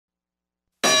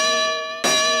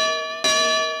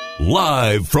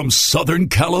Live from Southern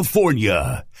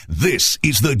California, this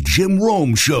is the Jim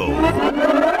Rome Show.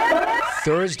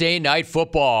 Thursday night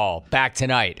football, back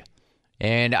tonight.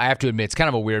 And I have to admit, it's kind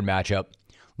of a weird matchup.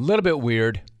 A little bit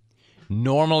weird.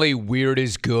 Normally, weird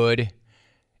is good.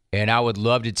 And I would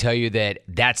love to tell you that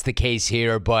that's the case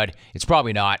here, but it's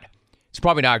probably not. It's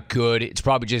probably not good. It's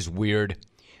probably just weird.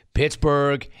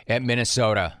 Pittsburgh at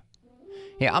Minnesota.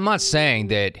 Yeah, I'm not saying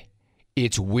that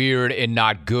it's weird and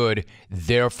not good,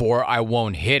 therefore I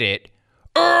won't hit it.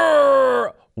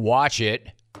 Watch it.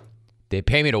 They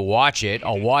pay me to watch it.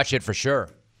 I'll watch it for sure.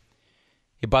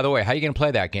 Hey, by the way, how are you going to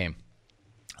play that game?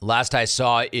 Last I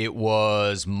saw, it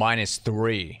was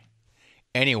 -3.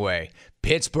 Anyway,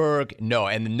 Pittsburgh, no,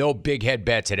 and no big head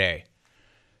bet today.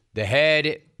 The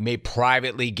head may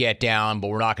privately get down, but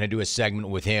we're not going to do a segment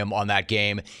with him on that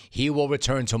game. He will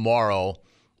return tomorrow,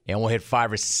 and we'll hit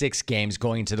 5 or 6 games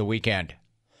going into the weekend.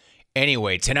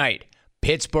 Anyway, tonight,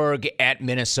 Pittsburgh at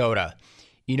Minnesota.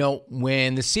 You know,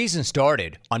 when the season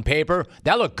started, on paper,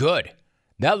 that looked good.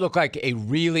 That looked like a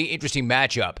really interesting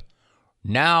matchup.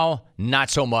 Now,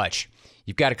 not so much.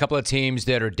 You've got a couple of teams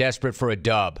that are desperate for a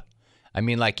dub. I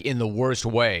mean, like in the worst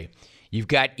way. You've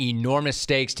got enormous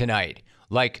stakes tonight,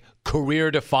 like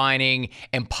career-defining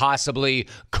and possibly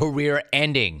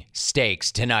career-ending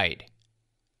stakes tonight.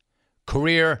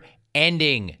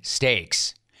 Career-ending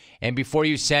stakes. And before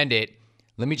you send it,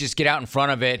 let me just get out in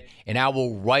front of it, and I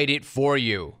will write it for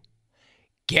you.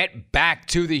 Get back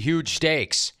to the huge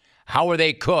stakes. How are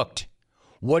they cooked?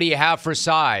 What do you have for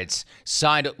sides?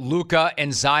 Signed Luka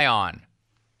and Zion.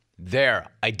 There,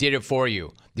 I did it for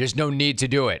you. There's no need to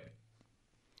do it.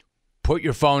 Put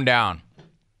your phone down.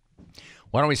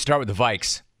 Why don't we start with the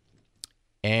Vikes?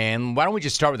 And why don't we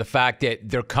just start with the fact that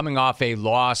they're coming off a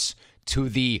loss to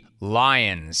the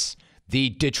Lions, the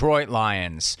Detroit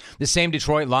Lions, the same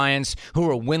Detroit Lions who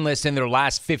were winless in their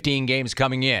last 15 games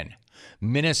coming in.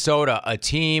 Minnesota, a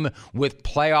team with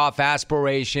playoff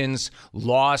aspirations,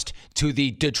 lost to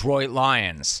the Detroit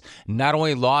Lions. Not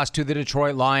only lost to the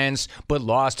Detroit Lions, but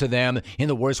lost to them in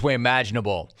the worst way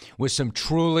imaginable, with some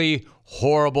truly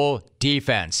horrible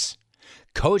defense.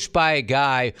 Coached by a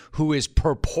guy who is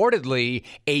purportedly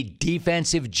a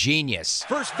defensive genius.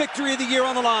 First victory of the year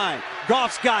on the line.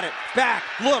 Goff's got it. Back,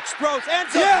 looks, throws, end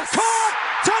zone. Yes! Caught!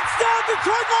 Touchdown,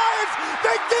 Detroit Lions!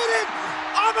 They did it!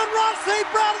 Amon-Ra St.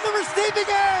 Brown in the receiving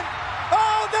end!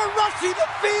 Oh, they're rushing the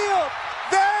field!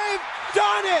 They've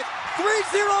done it! 3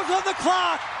 zeros on the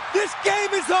clock! This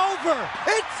game is over!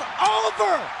 It's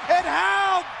over! And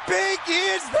how big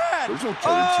is that? There's no 32.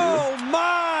 Oh,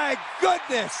 my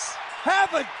goodness!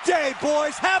 Have a day,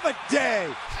 boys. Have a day.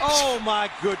 Oh, my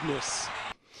goodness.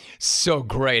 So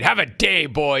great. Have a day,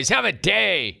 boys. Have a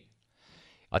day.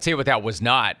 I'll tell you what that was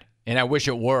not, and I wish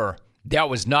it were. That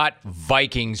was not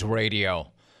Vikings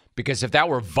radio. Because if that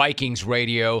were Vikings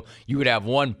radio, you would have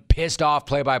one pissed off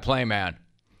play-by-play man.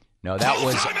 No, that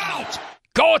was... Timeout!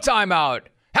 Call timeout.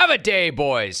 Have a day,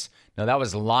 boys. No, that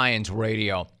was Lions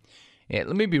radio. Yeah,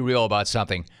 let me be real about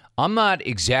something. I'm not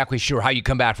exactly sure how you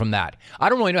come back from that. I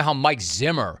don't really know how Mike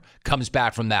Zimmer comes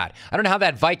back from that. I don't know how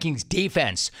that Vikings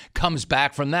defense comes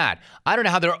back from that. I don't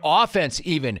know how their offense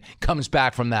even comes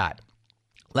back from that.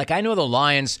 Like, I know the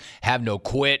Lions have no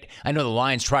quit. I know the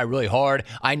Lions try really hard.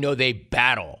 I know they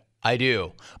battle. I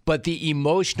do. But the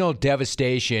emotional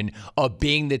devastation of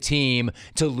being the team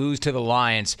to lose to the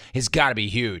Lions has got to be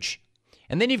huge.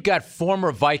 And then you've got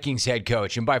former Vikings head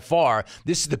coach, and by far,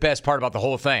 this is the best part about the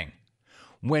whole thing.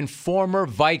 When former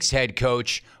Vikes head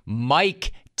coach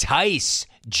Mike Tice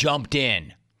jumped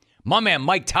in. My man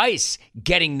Mike Tice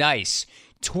getting nice,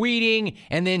 tweeting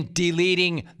and then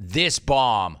deleting this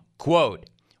bomb. Quote,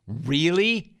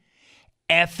 really?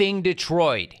 Effing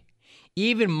Detroit.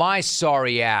 Even my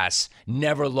sorry ass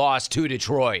never lost to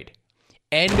Detroit.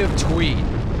 End of tweet.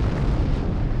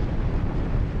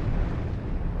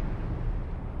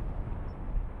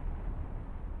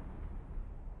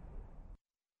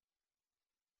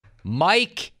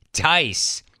 Mike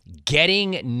Tice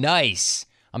getting nice.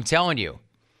 I'm telling you.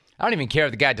 I don't even care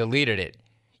if the guy deleted it.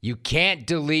 You can't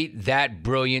delete that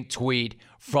brilliant tweet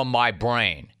from my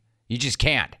brain. You just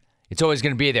can't. It's always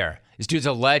going to be there. This dude's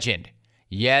a legend.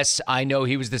 Yes, I know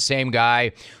he was the same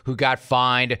guy who got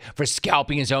fined for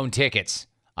scalping his own tickets.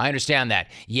 I understand that.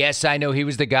 Yes, I know he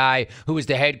was the guy who was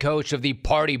the head coach of the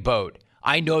party boat.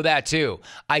 I know that too.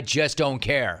 I just don't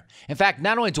care. In fact,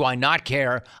 not only do I not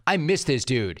care, I miss this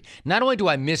dude. Not only do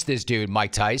I miss this dude,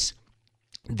 Mike Tice,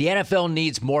 the NFL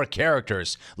needs more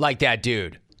characters like that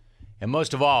dude. And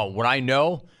most of all, what I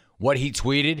know, what he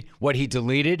tweeted, what he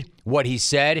deleted, what he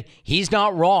said, he's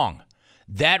not wrong.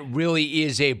 That really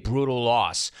is a brutal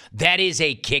loss. That is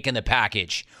a kick in the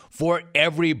package for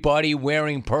everybody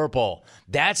wearing purple.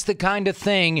 That's the kind of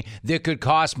thing that could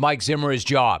cost Mike Zimmer his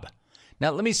job.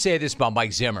 Now, let me say this about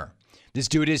Mike Zimmer. This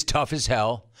dude is tough as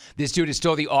hell. This dude is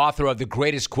still the author of the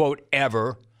greatest quote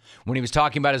ever when he was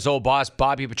talking about his old boss,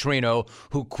 Bobby Petrino,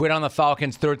 who quit on the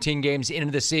Falcons 13 games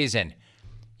into the season.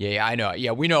 Yeah, I know.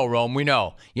 Yeah, we know, Rome. We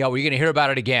know. Yeah, we're going to hear about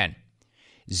it again.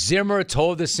 Zimmer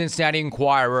told the Cincinnati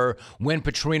Enquirer when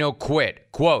Petrino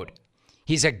quit, quote,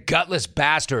 "He's a gutless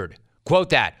bastard." Quote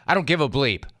that. I don't give a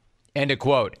bleep. End of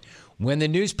quote. When the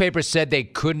newspaper said they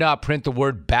could not print the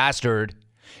word bastard,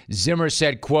 Zimmer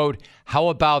said, quote, "How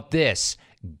about this?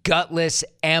 Gutless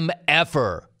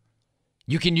MFer.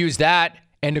 You can use that."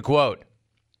 End of quote.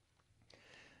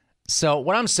 So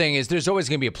what I'm saying is there's always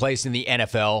going to be a place in the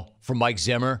NFL for Mike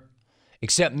Zimmer,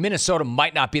 except Minnesota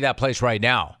might not be that place right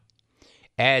now.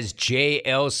 As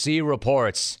JLC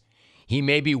reports, he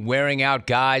may be wearing out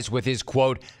guys with his,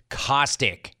 quote,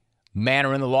 caustic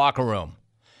manner in the locker room.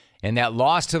 And that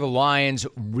loss to the Lions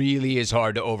really is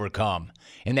hard to overcome.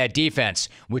 And that defense,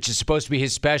 which is supposed to be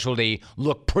his specialty,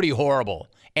 looked pretty horrible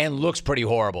and looks pretty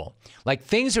horrible. Like,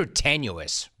 things are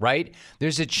tenuous, right?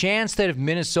 There's a chance that if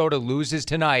Minnesota loses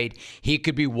tonight, he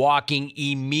could be walking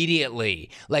immediately.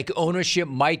 Like, ownership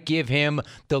might give him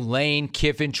the Lane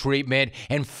Kiffin treatment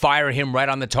and fire him right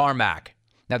on the tarmac.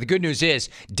 Now, the good news is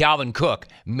Dalvin Cook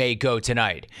may go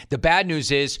tonight. The bad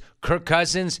news is Kirk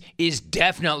Cousins is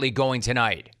definitely going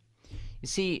tonight. You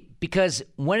see, because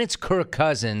when it's Kirk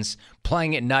Cousins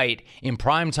playing at night in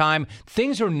prime time,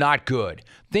 things are not good.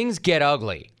 Things get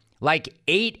ugly. Like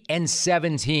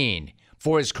 8-17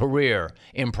 for his career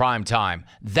in prime time.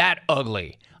 That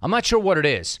ugly. I'm not sure what it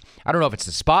is. I don't know if it's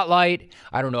the spotlight.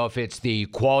 I don't know if it's the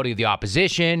quality of the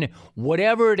opposition.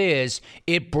 Whatever it is,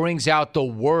 it brings out the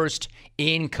worst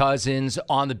in Cousins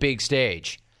on the big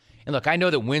stage. And look, I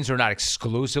know that wins are not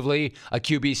exclusively a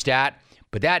QB stat,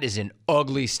 but that is an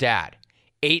ugly stat.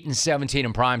 8-17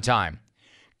 in prime time.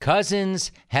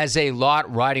 Cousins has a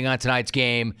lot riding on tonight's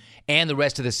game and the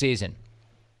rest of the season.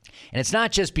 And it's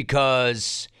not just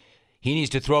because he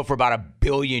needs to throw for about 1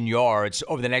 billion yards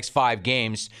over the next 5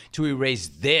 games to erase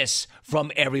this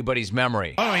from everybody's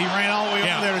memory. Oh, he ran all the way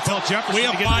over there to tell Jefferson. We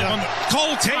have 5 on the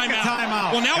call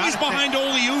timeout. Well, now he's behind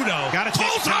Ole Udoh.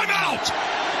 Call timeout.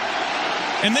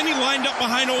 And then he lined up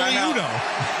behind Ole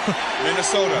Udoh.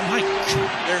 Minnesota.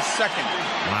 They're second.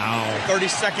 Wow.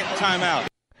 30-second timeout.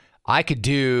 I could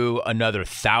do another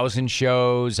 1,000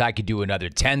 shows. I could do another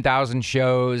 10,000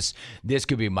 shows. This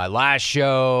could be my last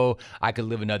show. I could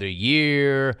live another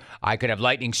year. I could have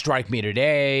lightning strike me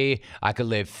today. I could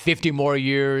live 50 more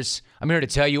years. I'm here to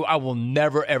tell you, I will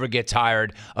never, ever get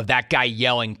tired of that guy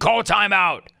yelling, "Call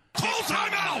timeout! Call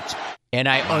timeout!" And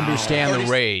I understand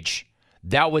the rage.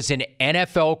 That was an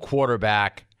NFL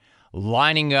quarterback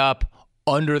lining up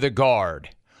under the guard.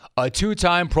 A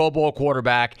 2-time Pro Bowl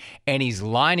quarterback, and he's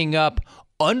lining up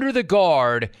under the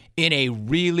guard in a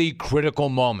really critical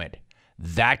moment.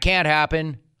 That can't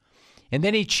happen. And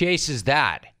then he chases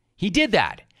that. He did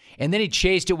that. And then he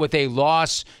chased it with a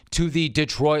loss to the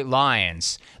Detroit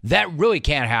Lions. That really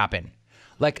can't happen.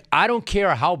 Like, I don't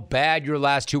care how bad your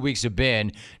last 2 weeks have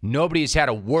been. Nobody's had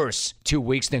a worse 2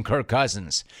 weeks than Kirk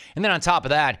Cousins. And then on top of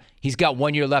that, he's got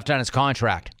 1 year left on his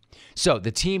contract. So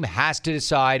the team has to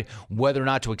decide whether or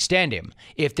not to extend him.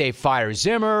 If they fire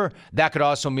Zimmer, that could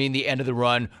also mean the end of the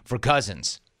run for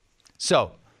Cousins.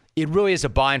 So it really is a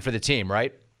bind for the team,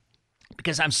 right?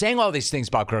 Because I'm saying all these things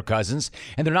about Kirk Cousins,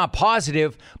 and they're not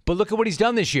positive, but look at what he's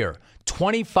done this year.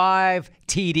 25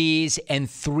 TDs and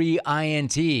 3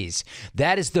 INTs.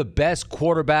 That is the best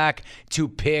quarterback to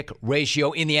pick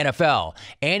ratio in the NFL.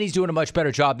 And he's doing a much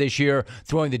better job this year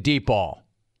throwing the deep ball.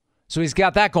 So he's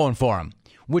got that going for him,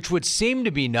 which would seem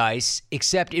to be nice,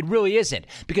 except it really isn't.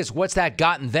 Because what's that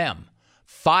gotten them?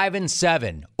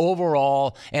 5-7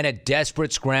 overall and a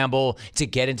desperate scramble to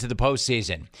get into the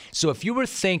postseason. So if you were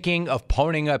thinking of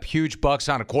ponying up huge bucks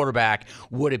on a quarterback,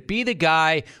 would it be the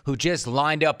guy who just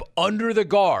lined up under the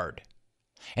guard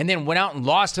and then went out and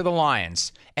lost to the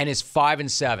Lions and is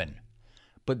 5-7?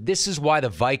 But this is why the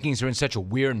Vikings are in such a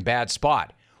weird and bad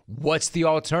spot. What's the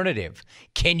alternative?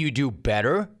 Can you do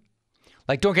better?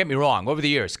 Like, don't get me wrong, over the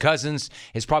years, Cousins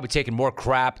has probably taken more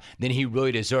crap than he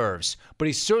really deserves, but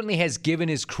he certainly has given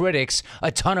his critics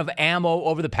a ton of ammo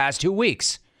over the past 2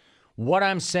 weeks. What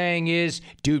I'm saying is,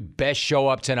 dude, best show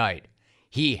up tonight.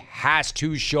 He has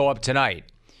to show up tonight.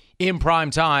 In prime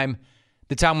time,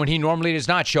 the time when he normally does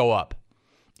not show up.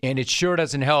 And it sure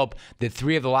doesn't help that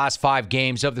 3 of the last 5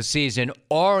 games of the season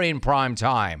are in prime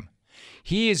time.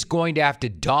 He is going to have to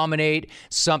dominate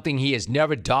something he has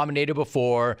never dominated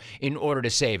before in order to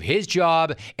save his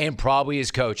job and probably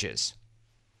his coaches.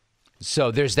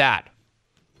 So there's that.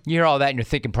 You hear all that and you're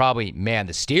thinking probably, man,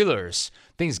 the Steelers,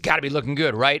 things got to be looking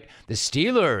good, right? The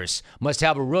Steelers must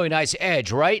have a really nice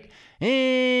edge, right?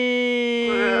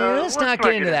 Let's not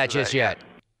get into that just yet.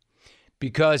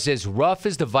 Because as rough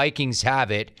as the Vikings have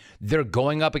it, they're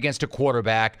going up against a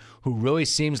quarterback who really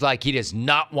seems like he does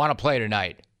not want to play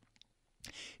tonight.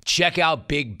 Check out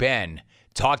Big Ben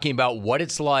talking about what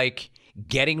it's like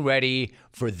getting ready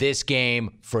for this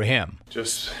game for him.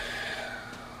 Just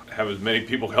have as many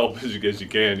people help as you can,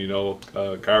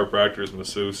 chiropractors,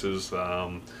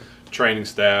 masseuses, training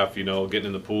staff, getting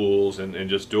in the pools and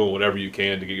just doing whatever you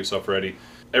can to get yourself ready.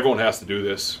 Everyone has to do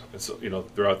this,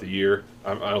 throughout the year.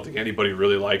 I don't think anybody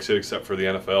really likes it except for the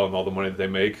NFL and all the money that they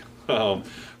make.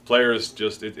 Players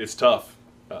it's tough.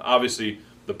 Obviously,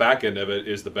 the back end of it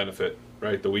is the benefit,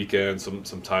 right? The weekend, some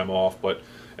time off,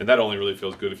 and that only really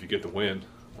feels good if you get the win.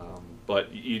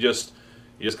 But you just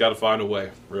got to find a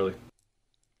way, really.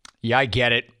 Yeah, I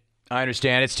get it. I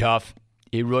understand it's tough.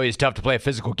 It really is tough to play a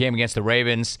physical game against the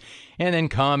Ravens and then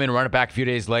come and run it back a few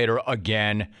days later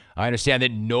again. I understand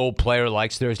that no player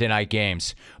likes Thursday night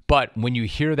games. But when you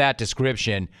hear that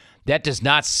description, that does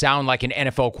not sound like an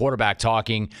NFL quarterback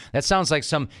talking. That sounds like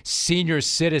some senior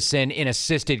citizen in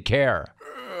assisted care.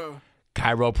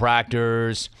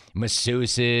 Chiropractors,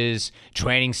 masseuses,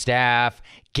 training staff,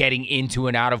 getting into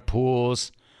and out of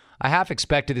pools. I half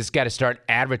expected this guy to start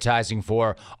advertising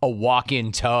for a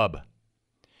walk-in tub.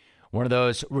 One of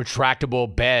those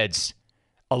retractable beds,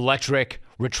 electric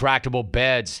retractable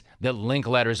beds that link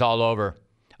letters all over.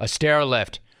 A stair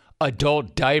lift,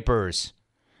 adult diapers.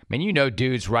 Man,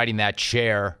 dudes riding that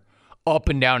chair up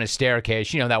and down a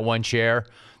staircase. That one chair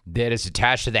that is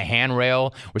attached to the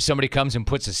handrail where somebody comes and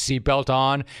puts a seatbelt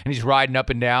on and he's riding up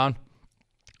and down.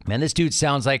 Man, this dude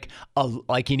sounds like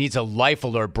he needs a life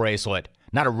alert bracelet,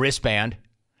 not a wristband.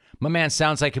 My man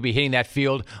sounds like he'll be hitting that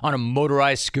field on a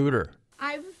motorized scooter.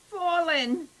 I've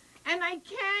fallen and I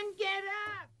can't get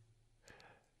up.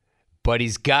 But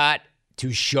he's got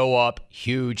to show up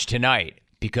huge tonight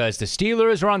because the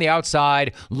Steelers are on the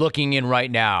outside looking in right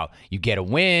now. You get a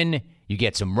win, you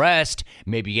get some rest,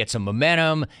 maybe you get some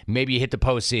momentum, maybe you hit the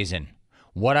postseason.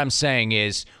 What I'm saying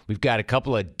is we've got a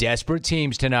couple of desperate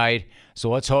teams tonight, so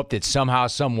let's hope that somehow,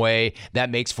 some way, that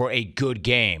makes for a good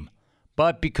game.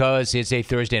 But because it's a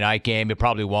Thursday night game, it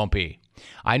probably won't be.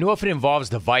 I know if it involves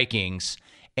the Vikings,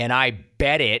 and I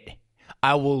bet it,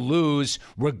 I will lose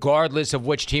regardless of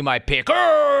which team I pick.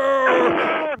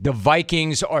 The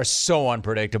Vikings are so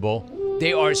unpredictable.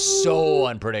 They are so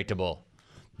unpredictable.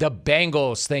 The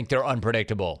Bengals think they're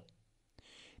unpredictable.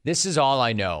 This is all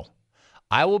I know.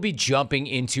 I will be jumping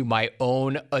into my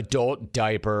own adult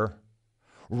diaper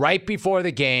right before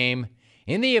the game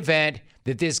in the event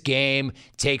that this game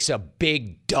takes a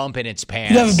big dump in its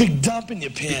pants. You have a big dump in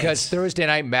your pants. Because Thursday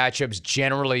night matchups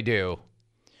generally do.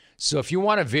 So if you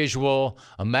want a visual,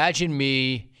 imagine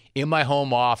me in my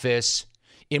home office,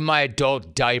 in my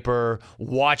adult diaper,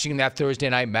 watching that Thursday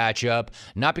night matchup,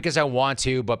 not because I want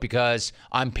to, but because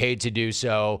I'm paid to do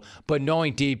so, but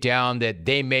knowing deep down that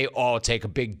they may all take a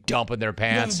big dump in their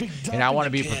pants, and I want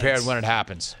to be prepared when it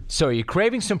happens. So are you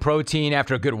craving some protein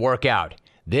after a good workout?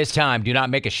 This time, do not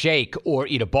make a shake or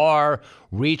eat a bar.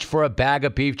 Reach for a bag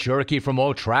of beef jerky from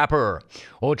Old Trapper.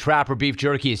 Old Trapper beef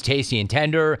jerky is tasty and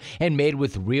tender and made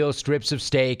with real strips of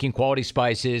steak and quality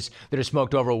spices that are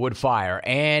smoked over a wood fire.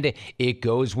 And it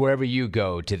goes wherever you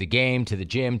go, to the game, to the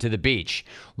gym, to the beach.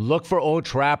 Look for Old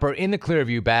Trapper in the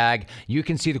Clearview bag. You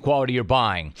can see the quality you're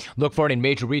buying. Look for it in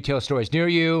major retail stores near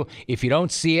you. If you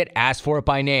don't see it, ask for it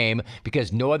by name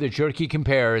because no other jerky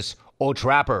compares. Old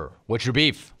Trapper, what's your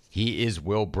beef? He is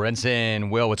Will Brinson.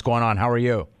 Will, what's going on? How are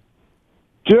you?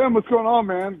 Jim, what's going on,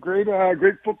 man? Great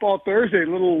football Thursday.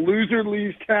 Little loser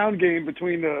leaves town game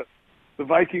between the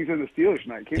Vikings and the Steelers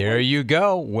tonight. There you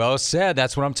go. Well said.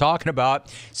 That's what I'm talking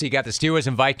about. So you got the Steelers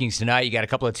and Vikings tonight. You got a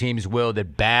couple of teams, Will,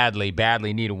 that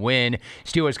badly need a win.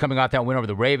 Steelers coming off that win over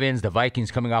the Ravens. The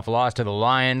Vikings coming off a loss to the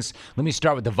Lions. Let me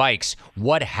start with the Vikes.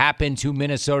 What happened to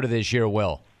Minnesota this year,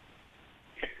 Will?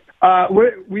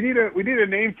 We need a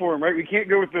name for him, right? We can't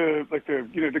go with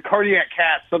the cardiac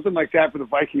cat, something like that for the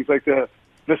Vikings, like the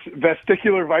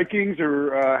vesticular Vikings,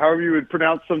 or however you would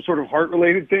pronounce some sort of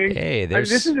heart-related thing. Hey,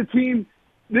 this is a team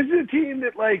that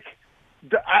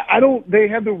they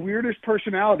have the weirdest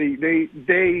personality.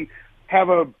 They have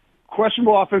a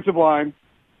questionable offensive line,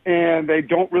 and they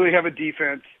don't really have a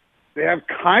defense. They have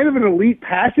kind of an elite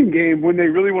passing game when they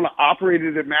really want to operate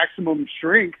it at maximum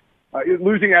strength.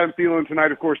 Losing Adam Thielen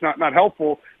tonight, of course, not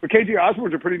helpful. But KJ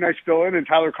Osborne's a pretty nice fill-in, and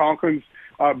Tyler Conklin's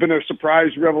been a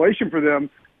surprise revelation for them.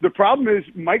 The problem is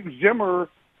Mike Zimmer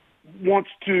wants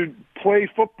to play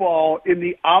football in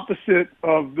the opposite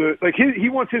of he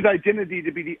wants his identity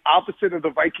to be the opposite of the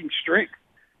Vikings' strength.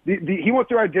 He wants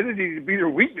their identity to be their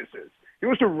weaknesses. He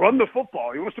wants to run the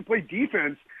football. He wants to play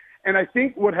defense. And I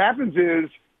think what happens is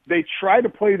they try to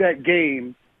play that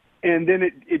game, and then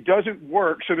it doesn't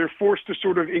work, so they're forced to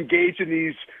sort of engage in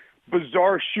these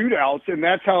bizarre shootouts, and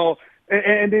that's how –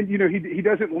 and then, he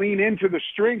doesn't lean into the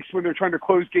strengths when they're trying to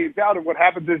close games out, and what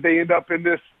happens is they end up in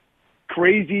this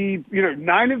crazy,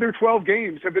 9 of their 12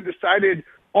 games have been decided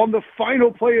on the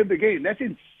final play of the game. That's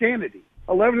insanity.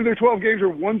 11 of their 12 games are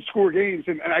one-score games,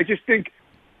 and I just think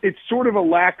it's sort of a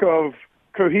lack of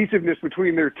cohesiveness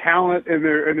between their talent and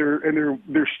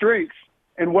their strengths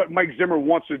and what Mike Zimmer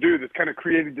wants to do that's kind of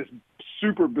created this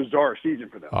super bizarre season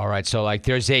for them. All right, so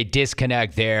there's a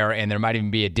disconnect there, and there might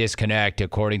even be a disconnect,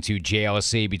 according to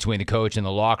JLC, between the coach and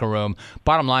the locker room.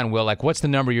 Bottom line, Will, what's the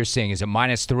number you're seeing? Is it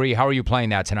 -3? How are you playing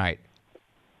that tonight?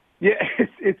 Yeah,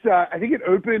 it's I think it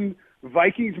opened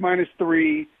Vikings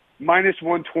 -3,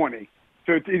 -120.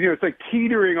 So it's like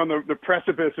teetering on the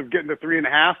precipice of getting to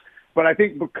 3.5. But I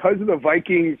think because of the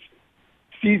Vikings'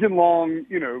 season-long,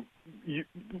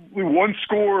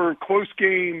 one-score, close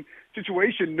game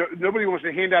situation, nobody wants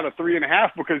to hand out a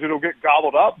 3.5 because it'll get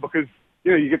gobbled up. Because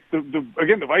you get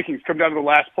the Vikings come down to the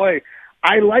last play.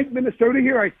 I like Minnesota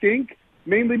here. I think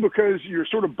mainly because you're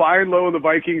sort of buying low on the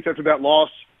Vikings after that loss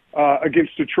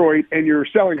against Detroit, and you're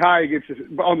selling high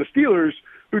on the Steelers,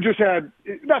 who just had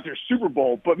not their Super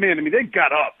Bowl, but man, they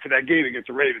got up to that game against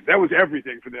the Ravens. That was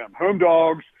everything for them. Home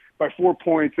dogs by 4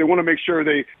 points. They want to make sure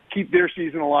they keep their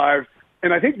season alive.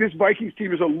 And I think this Vikings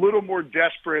team is a little more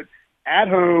desperate at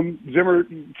home. Zimmer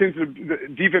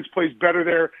the defense plays better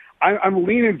there. I'm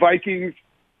leaning Vikings,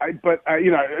 but I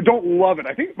don't love it.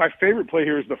 I think my favorite play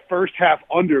here is the first half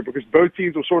under, because both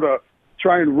teams will sort of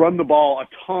try and run the ball a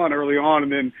ton early on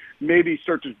and then maybe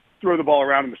start to throw the ball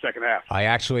around in the second half. I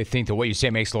actually think that what you say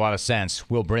makes a lot of sense.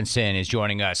 Will Brinson is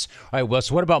joining us. All right, Will,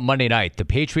 so what about Monday night? The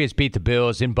Patriots beat the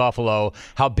Bills in Buffalo.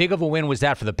 How big of a win was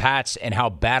that for the Pats, and how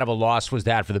bad of a loss was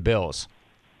that for the Bills?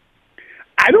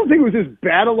 I don't think it was as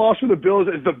bad a loss for the Bills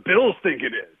as the Bills think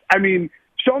it is.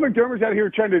 Sean McDermott's out here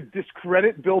trying to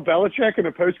discredit Bill Belichick in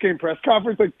a post-game press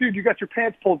conference. Like, dude, you got your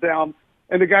pants pulled down,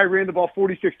 and the guy ran the ball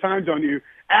 46 times on you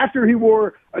after he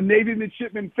wore a Navy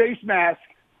midshipman face mask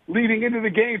leading into the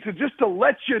game, just to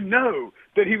let you know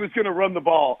that he was going to run the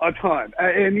ball a ton.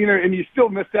 And you still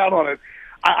missed out on it.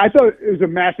 I thought it was a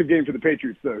massive game for the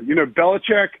Patriots, though.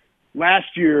 Belichick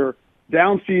last year,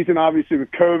 down season, obviously,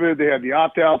 with COVID. They had the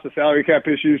opt-outs, the salary cap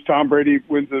issues. Tom Brady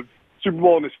wins the Super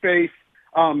Bowl in his face.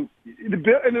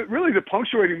 Really the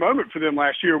punctuating moment for them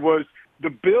last year was the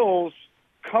Bills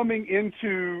coming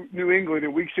into New England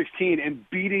in Week 16 and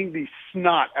beating the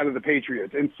snot out of the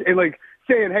Patriots and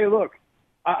saying, hey, look,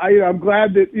 I'm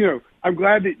glad that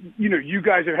you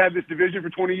guys have had this division for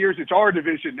 20 years. It's our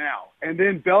division now. And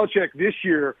then Belichick this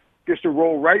year gets to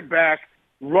roll right back,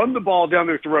 run the ball down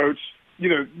their throats.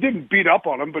 Didn't beat up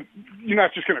on them, but you're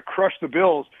not just going to crush the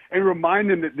Bills, and remind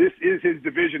them that this is his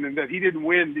division and that he didn't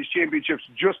win these championships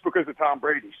just because of Tom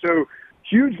Brady. So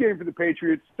huge game for the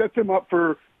Patriots, sets them up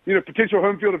for potential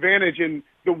home field advantage. And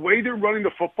the way they're running the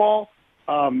football,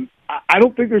 I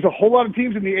don't think there's a whole lot of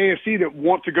teams in the AFC that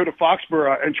want to go to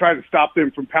Foxborough and try to stop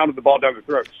them from pounding the ball down their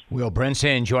throats. Will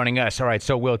Brinson joining us. All right,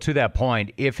 so Will, to that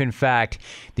point, if in fact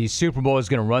the Super Bowl is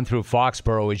going to run through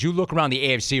Foxborough, as you look around the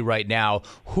AFC right now,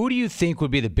 who do you think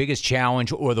would be the biggest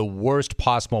challenge or the worst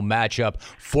possible matchup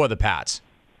for the Pats?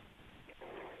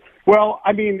 Well,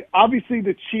 obviously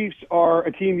the Chiefs are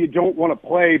a team you don't want to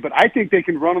play, but I think they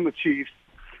can run on the Chiefs.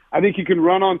 I think you can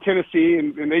run on Tennessee,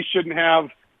 and they shouldn't have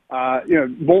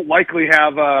won't likely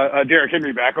have Derrick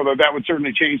Henry back, although that would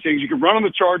certainly change things. You can run on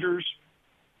the Chargers.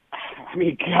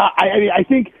 I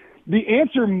think the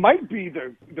answer might be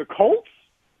the Colts,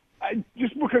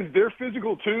 just because they're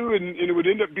physical too, and it would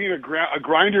end up being a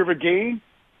grinder of a game.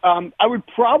 I would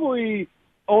probably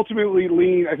ultimately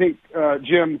lean, I think,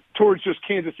 Jim, towards just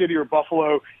Kansas City or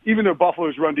Buffalo, even though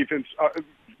Buffalo's run defense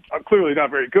clearly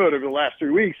not very good over the last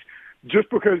 3 weeks, just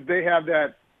because they have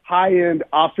that high-end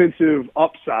offensive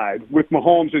upside with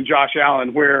Mahomes and Josh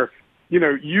Allen, where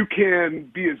you can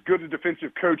be as good a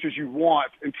defensive coach as you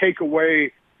want and take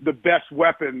away the best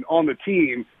weapon on the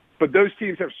team. But those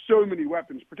teams have so many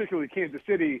weapons, particularly Kansas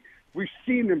City. We've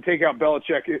seen them take out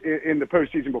Belichick in the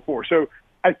postseason before. So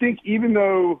I think even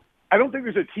though I don't think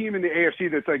there's a team in the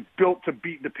AFC that's built to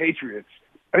beat the Patriots,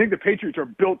 I think the Patriots are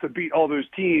built to beat all those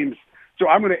teams So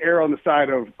I'm going to err on the side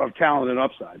of talent and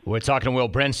upside. We're talking to Will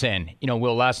Brinson.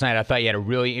 Will, last night I thought you had a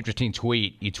really interesting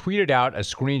tweet. You tweeted out a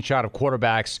screenshot of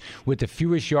quarterbacks with the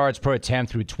fewest yards per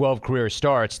attempt through 12 career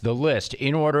starts. The list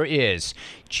in order is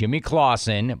Jimmy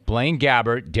Clausen, Blaine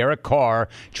Gabbert, Derek Carr,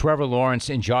 Trevor Lawrence,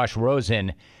 and Josh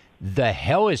Rosen. The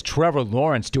hell is Trevor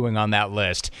Lawrence doing on that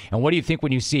list? And what do you think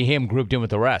when you see him grouped in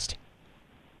with the rest?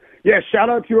 Yeah,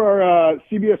 shout out to our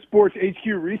CBS Sports HQ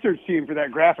research team for that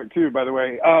graphic, too, by the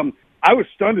way. I was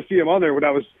stunned to see him on there when I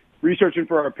was researching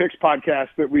for our Picks podcast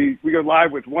that we go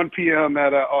live with 1 p.m.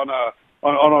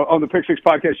 on the Pick Six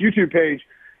podcast YouTube page.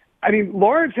 I mean,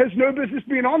 Lawrence has no business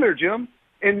being on there, Jim.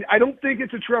 And I don't think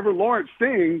it's a Trevor Lawrence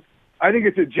thing. I think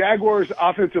it's a Jaguars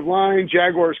offensive line,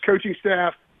 Jaguars coaching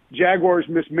staff, Jaguars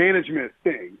mismanagement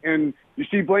thing. And you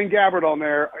see Blaine Gabbert on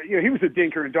there. He was a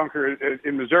dinker and dunker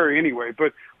in Missouri anyway.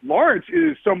 But Lawrence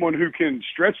is someone who can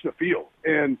stretch the field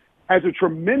and has a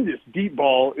tremendous deep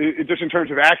ball, just in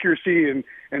terms of accuracy and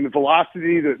the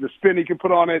velocity, the spin he can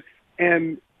put on it.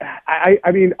 And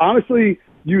I mean, honestly,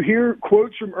 you hear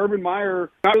quotes from Urban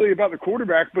Meyer, not really about the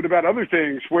quarterback, but about other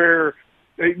things where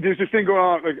there's this thing going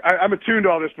on. Like I'm attuned to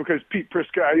all this because Pete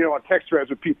Prisco, on text threads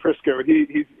with Pete Prisco, and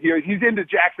he's into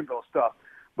Jacksonville stuff.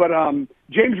 But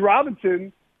James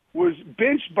Robinson was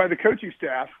benched by the coaching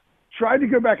staff, tried to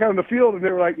go back out on the field, and they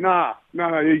were like, no,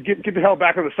 you get the hell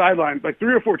back on the sideline, like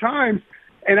 3 or 4 times.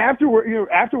 And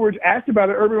afterwards asked about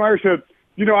it, Urban Meyer said,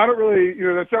 I don't really,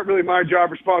 that's not really my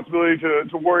job responsibility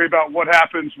to worry about what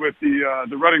happens with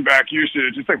the running back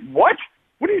usage. It's like, what?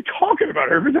 What are you talking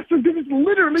about, Urban? That's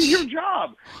literally your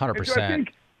job. 100%. So I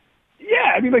think,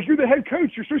 you're the head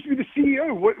coach. You're supposed to be the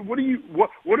CEO. What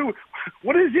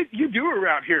is it you do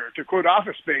around here, to quote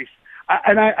Office Space?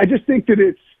 I just think that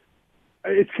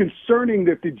it's concerning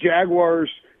that the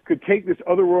Jaguars could take this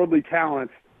otherworldly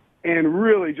talent and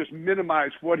really just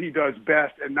minimize what he does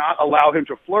best and not allow him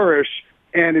to flourish.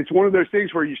 And it's one of those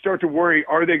things where you start to worry,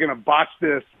 are they going to botch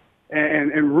this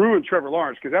and ruin Trevor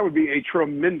Lawrence? Because that would be a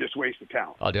tremendous waste of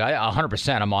talent. Oh, dude,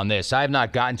 100% I'm on this. I have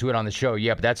not gotten to it on the show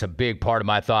yet, but that's a big part of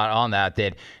my thought on that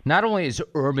not only is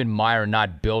Urban Meyer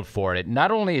not built for it, not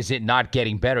only is it not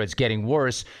getting better, it's getting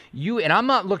worse. And I'm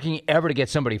not looking ever to get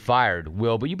somebody fired,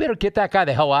 Will, but you better get that guy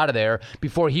the hell out of there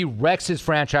before he wrecks his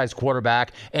franchise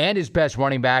quarterback and his best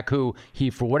running back, who he,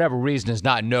 for whatever reason, does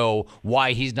not know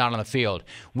why he's not on the field.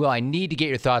 Will, I need to get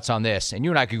your thoughts on this, and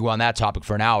you and I could go on that topic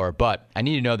for an hour, but I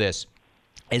need to know this.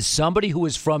 As somebody who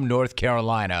is from North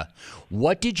Carolina,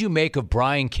 what did you make of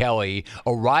Brian Kelly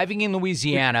arriving in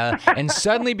Louisiana and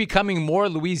suddenly becoming more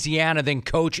Louisiana than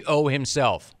Coach O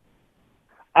himself?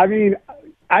 I mean,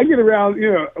 I get around,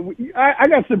 I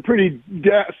got some pretty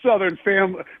Southern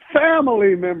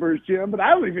family members, Jim, but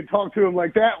I don't even talk to them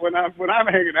like that when I'm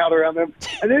hanging out around them.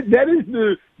 And that is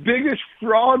the biggest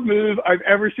fraud move I've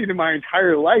ever seen in my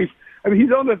entire life. I mean,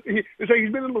 it's like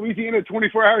he's been in Louisiana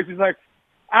 24 hours. He's like,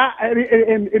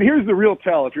 and here's the real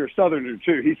tell if you're a Southerner,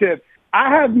 too. He said, I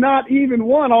have not even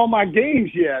won all my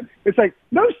games yet. It's like,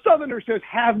 no Southerner says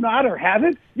have not or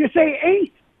haven't. You say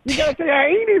ain't. You got to say, I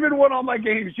ain't even won all my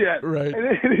games yet. Right.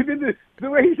 And then the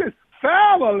way he says,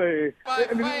 family.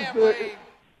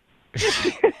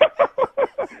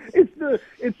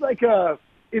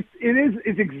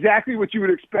 It's exactly what you would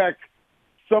expect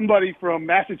somebody from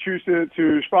Massachusetts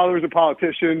whose father was a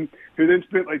politician, who then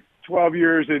spent like 12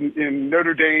 years in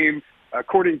Notre Dame,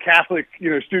 courting Catholic,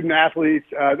 student athletes.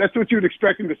 That's what you would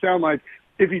expect him to sound like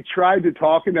if he tried to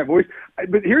talk in that voice.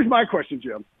 But here's my question,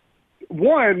 Jim.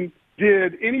 One,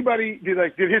 did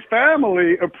his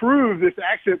family approve this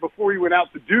accent before he went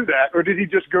out to do that, or did he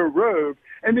just go rogue?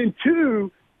 And then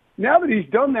two, now that he's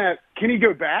done that, can he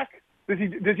go back? Does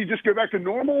he just go back to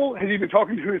normal? Has he been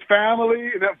talking to his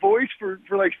family in that voice for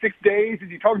like 6 days? Is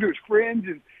he talking to his friends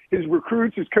and his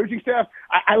recruits, his coaching staff?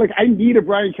 I need a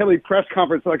Brian Kelly press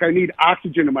conference like I need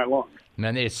oxygen in my lungs.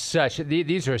 Man, these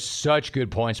are such good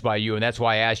points by you, and that's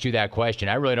why I asked you that question.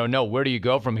 I really don't know. Where do you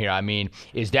go from here? I mean,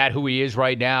 is that who he is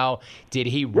right now? Did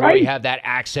he really have that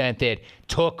accent that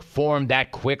took form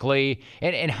that quickly?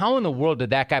 And how in the world did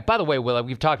that guy – by the way, Will,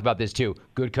 we've talked about this too.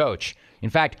 Good coach. In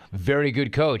fact, very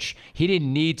good coach. He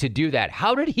didn't need to do that.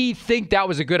 How did he think that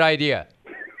was a good idea?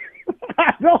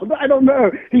 I don't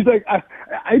know. He's like,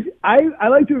 I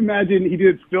like to imagine he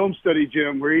did film study,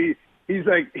 Jim, where he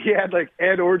had like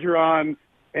Ed Orgeron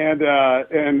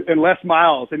and Les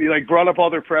Miles, and he like brought up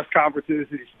all their press conferences,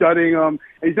 and he's studying them,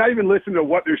 and he's not even listening to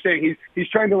what they're saying. He's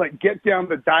trying to like get down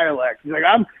the dialect. He's like,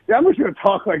 I'm just going to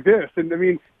talk like this. And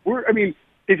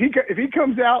if he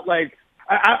comes out like,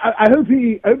 I hope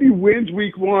he wins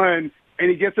week 1 and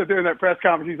he gets up there in that press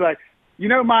conference. He's like,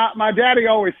 my daddy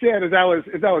always said as I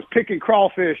was picking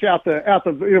crawfish out the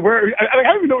where I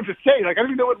don't even know what to say. Like I don't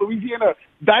even know what Louisiana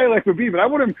dialect would be, but I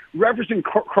want him referencing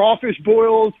crawfish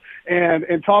boils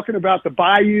and talking about the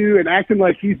bayou and acting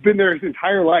like he's been there his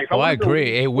entire life. I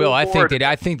agree. Hey, Will, I think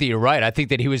that you're right. I think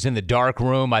that he was in the dark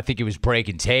room. I think he was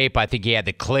breaking tape. I think he had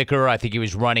the clicker. I think he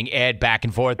was running Ed back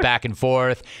and forth.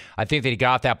 I think that he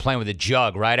got off that plane with a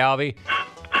jug, right, Alvy?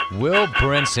 Will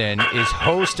Brinson is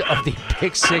host of the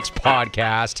Pick Six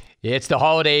podcast. It's the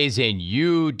holidays, and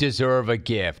you deserve a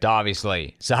gift,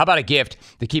 obviously. So how about a gift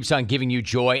that keeps on giving you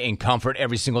joy and comfort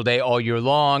every single day all year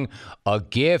long? A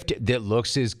gift that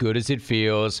looks as good as it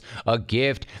feels. A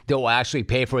gift that will actually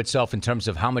pay for itself in terms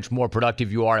of how much more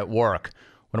productive you are at work.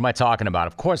 What am I talking about?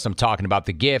 Of course, I'm talking about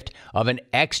the gift of an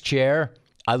X chair.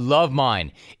 I love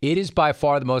mine. It is by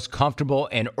far the most comfortable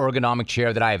and ergonomic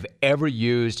chair that I have ever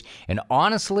used. And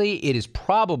honestly, it is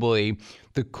probably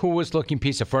the coolest looking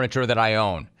piece of furniture that I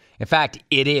own. In fact,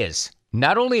 it is.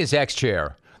 Not only is X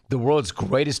Chair the world's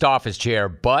greatest office chair,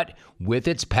 but with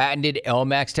its patented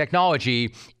LMAX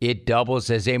technology, it doubles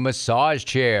as a massage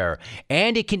chair.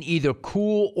 And it can either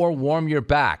cool or warm your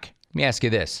back. Let me ask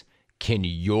you this. Can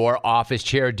your office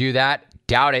chair do that?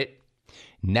 Doubt it.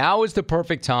 Now is the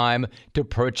perfect time to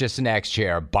purchase an X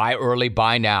Chair. Buy early,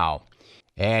 buy now.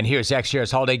 And here's X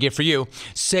Chair's holiday gift for you.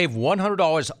 Save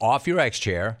 $100 off your X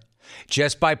Chair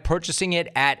just by purchasing it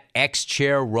at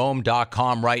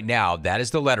xchairrome.com right now. That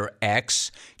is the letter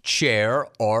X, chair,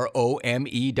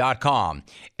 ROME.com.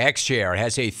 X Chair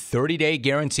has a 30-day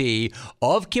guarantee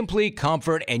of complete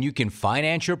comfort, and you can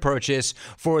finance your purchase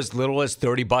for as little as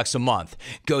 $30 a month.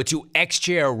 Go to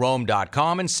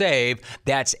xchairrome.com and save.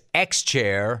 That's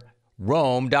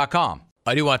xchairrome.com.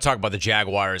 I do want to talk about the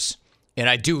Jaguars, and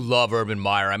I do love Urban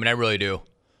Meyer. I mean, I really do.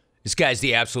 This guy's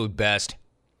the absolute best.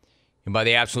 And by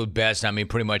the absolute best, I mean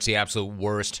pretty much the absolute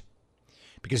worst.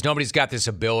 Because nobody's got this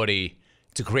ability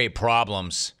to create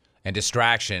problems and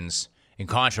distractions and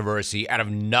controversy out of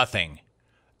nothing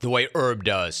the way Herb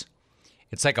does.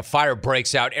 It's like a fire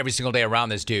breaks out every single day around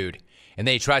this dude, and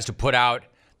then he tries to put out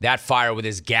that fire with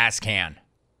his gas can.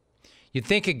 You'd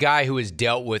think a guy who has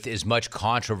dealt with as much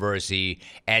controversy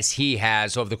as he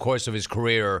has over the course of his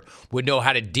career would know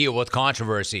how to deal with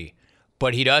controversy,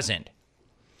 but he doesn't.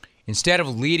 Instead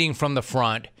of leading from the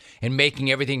front and making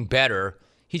everything better,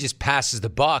 he just passes the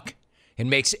buck and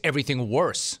makes everything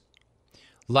worse.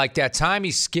 Like that time he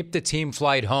skipped the team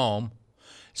flight home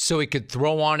so he could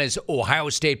throw on his Ohio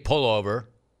State pullover,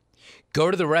 go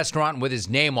to the restaurant with his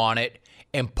name on it,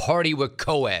 and party with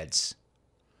co-eds.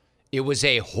 It was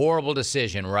a horrible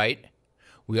decision, right?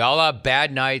 We all have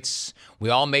bad nights.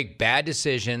 We all make bad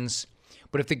decisions.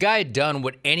 But if the guy had done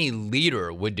what any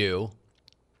leader would do,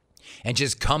 and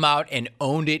just come out and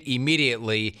owned it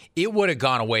immediately, it would have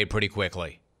gone away pretty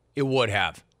quickly. It would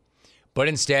have. But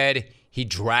instead, he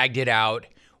dragged it out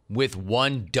with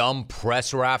one dumb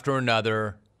presser after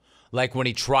another, like when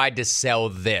he tried to sell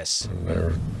this. They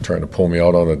were trying to pull me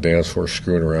out on the dance floor,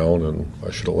 screwing around, and I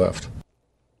should have left.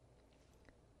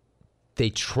 They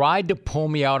tried to pull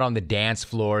me out on the dance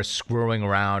floor, screwing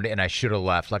around, and I should have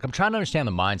left. Like, I'm trying to understand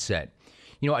the mindset.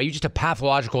 You know, are you just a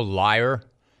pathological liar?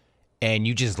 And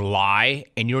you just lie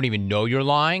and you don't even know you're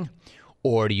lying?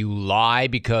 Or do you lie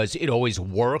because it always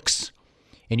works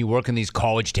and you work in these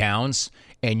college towns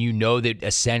and you know that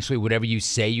essentially whatever you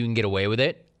say, you can get away with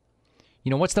it?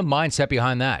 You know, what's the mindset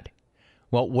behind that?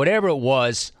 Well, whatever it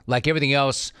was, like everything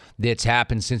else that's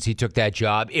happened since he took that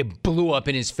job, it blew up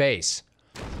in his face.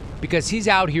 Because he's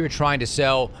out here trying to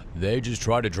sell, they just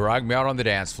tried to drag me out on the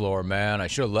dance floor, man. I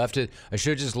should have left it. I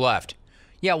should have just left.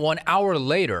 Yeah, well, an hour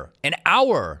later,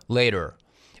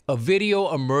 a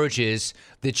video emerges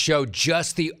that showed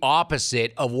just the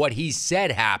opposite of what he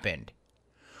said happened.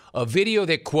 A video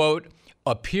that, quote,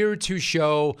 appeared to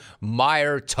show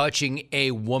Meyer touching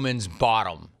a woman's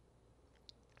buttocks.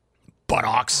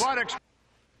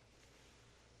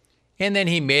 And then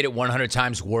he made it 100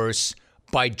 times worse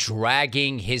by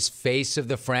dragging his face of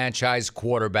the franchise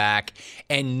quarterback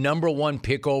and number one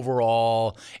pick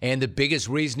overall and the biggest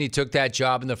reason he took that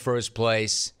job in the first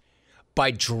place,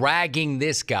 by dragging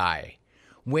this guy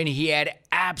when he had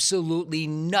absolutely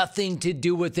nothing to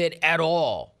do with it at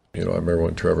all. You know, I remember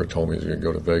when Trevor told me he was going to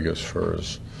go to Vegas for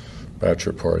his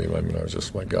bachelor party. I mean, I was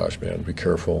just, my gosh, man, be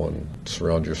careful and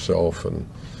surround yourself, and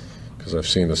because I've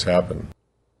seen this happen.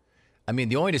 I mean,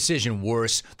 the only decision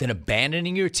worse than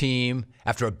abandoning your team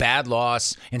after a bad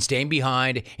loss and staying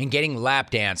behind and getting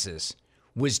lap dances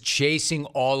was chasing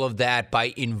all of that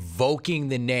by invoking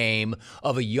the name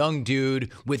of a young dude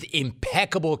with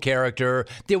impeccable character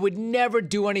that would never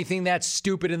do anything that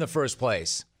stupid in the first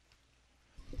place.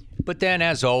 But then,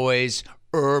 as always,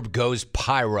 Herb goes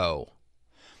pyro.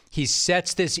 He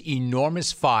sets this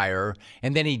enormous fire,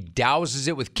 and then he douses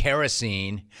it with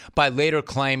kerosene by later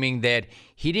claiming that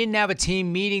he didn't have a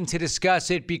team meeting to discuss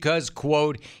it because,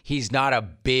 quote, he's not a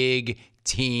big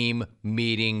team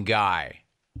meeting guy.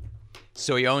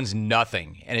 So he owns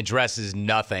nothing and addresses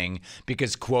nothing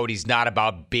because, quote, he's not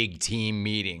about big team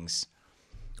meetings,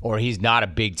 or he's not a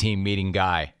big team meeting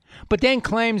guy. But then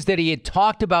claims that he had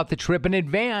talked about the trip in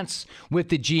advance with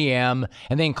the GM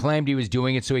and then claimed he was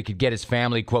doing it so he could get his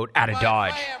family, quote, out of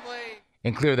Dodge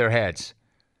and clear their heads.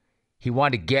 He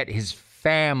wanted to get his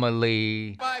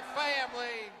family.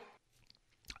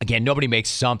 Again, nobody makes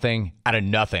something out of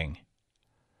nothing.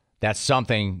 That's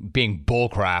something being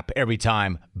bullcrap every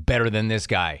time better than this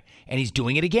guy. And he's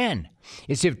doing it again.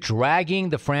 As if dragging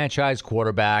the franchise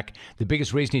quarterback, the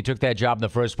biggest reason he took that job in the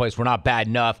first place, were not bad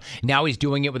enough. Now he's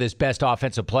doing it with his best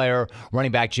offensive player,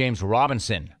 running back James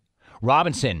Robinson.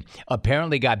 Robinson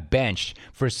apparently got benched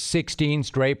for 16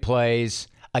 straight plays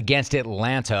against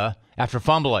Atlanta after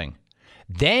fumbling.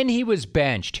 Then he was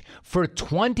benched for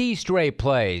 20 straight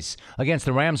plays against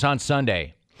the Rams on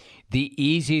Sunday. The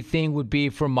easy thing would be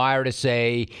for Meyer to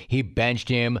say he benched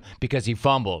him because he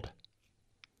fumbled.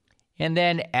 And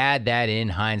then add that in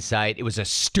hindsight. It was a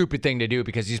stupid thing to do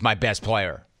because he's my best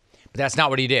player. But that's not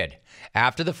what he did.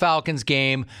 After the Falcons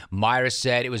game, Meyer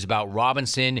said it was about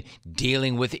Robinson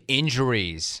dealing with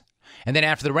injuries. And then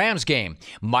after the Rams game,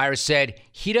 Meyer said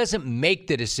he doesn't make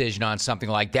the decision on something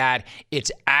like that.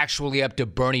 It's actually up to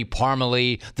Bernie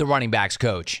Parmalee, the running backs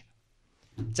coach.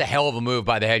 It's a hell of a move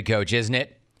by the head coach, isn't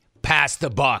it? Pass the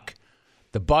buck.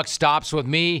 The buck stops with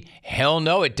me? Hell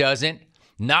no, it doesn't.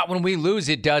 Not when we lose,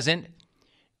 it doesn't.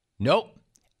 Nope.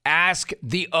 Ask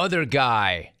the other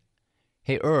guy.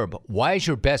 Hey, Herb, why is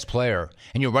your best player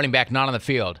and your running back not on the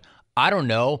field? I don't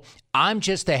know. I'm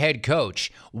just the head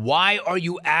coach. Why are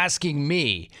you asking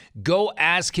me? Go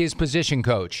ask his position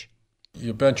coach.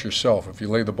 You bench yourself. If you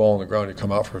lay the ball on the ground, you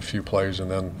come out for a few plays, and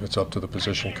then it's up to the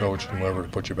position coach and whoever to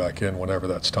put you back in whenever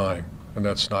that's time. And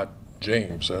that's not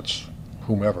James, that's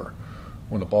whomever.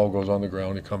 When the ball goes on the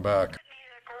ground, you come back.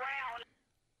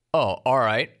 Oh, all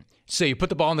right. So you put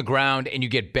the ball on the ground and you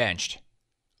get benched.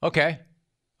 Okay.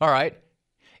 All right.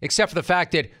 Except for the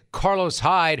fact that Carlos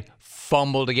Hyde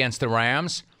fumbled against the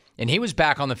Rams, and he was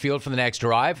back on the field for the next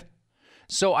drive.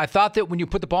 So I thought that when you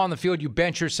put the ball on the field, you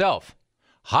bench yourself.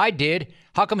 Hyde did.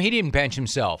 How come he didn't bench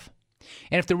himself?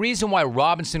 And if the reason why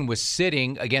Robinson was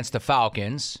sitting against the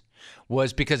Falcons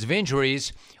was because of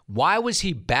injuries, why was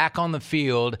he back on the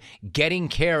field getting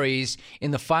carries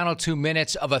in the final 2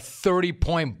 minutes of a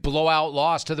 30-point blowout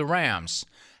loss to the Rams?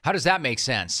 How does that make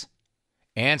sense?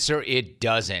 Answer, it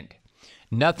doesn't.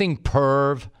 Nothing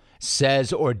Perv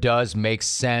says or does make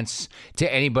sense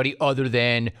to anybody other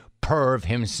than Perv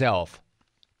himself.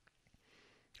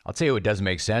 I'll tell you what doesn't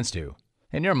make sense to.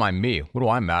 And never mind me. What do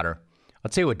I matter?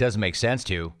 I'll tell you what doesn't make sense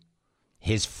to.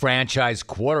 His franchise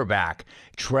quarterback,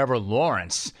 Trevor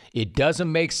Lawrence. It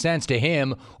doesn't make sense to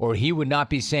him, or he would not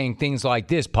be saying things like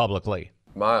this publicly.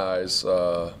 My eyes,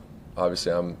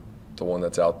 obviously I'm the one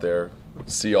that's out there,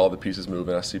 see all the pieces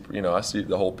moving. I see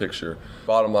the whole picture.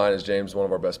 Bottom line is James is one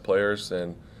of our best players,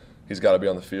 and he's got to be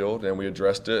on the field, and we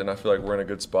addressed it, and I feel like we're in a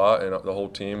good spot, and the whole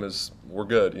team we're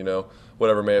good,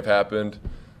 whatever may have happened.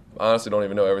 I honestly don't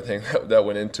even know everything that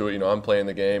went into it. I'm playing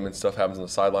the game and stuff happens on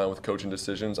the sideline with coaching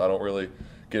decisions. I don't really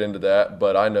get into that,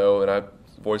 but I know, and I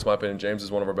voice my opinion, James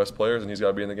is one of our best players and he's got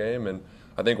to be in the game, and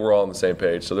I think we're all on the same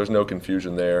page, so there's no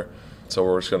confusion there. So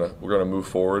we're gonna move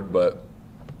forward, but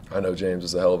I know James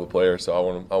is a hell of a player, so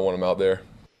I want him out there.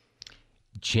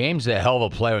 James is a hell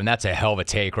of a player, and that's a hell of a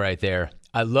take right there.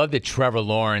 I love that Trevor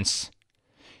Lawrence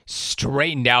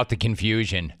straightened out the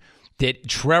confusion. That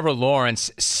Trevor Lawrence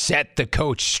set the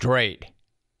coach straight.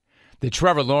 That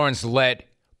Trevor Lawrence let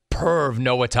Perv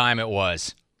know what time it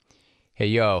was. Hey,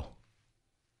 yo,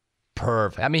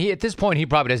 Perv. I mean, at this point, he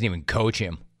probably doesn't even coach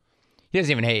him. He doesn't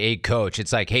even, hey, coach.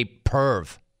 It's like, hey,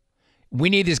 Perv,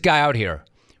 we need this guy out here.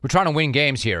 We're trying to win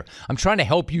games here. I'm trying to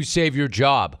help you save your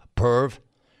job, Perv.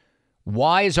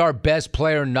 Why is our best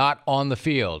player not on the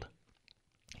field?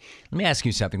 Let me ask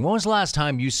you something. When was the last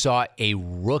time you saw a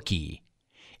rookie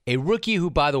who,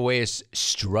 by the way, is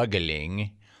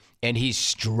struggling, and he's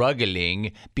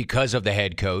struggling because of the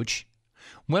head coach?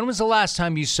 When was the last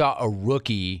time you saw a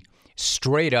rookie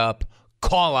straight up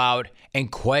call out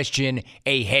and question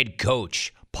a head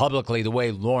coach publicly the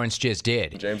way Lawrence just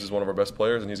did? James is one of our best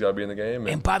players, and he's got to be in the game.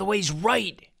 And by the way, he's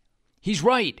right. He's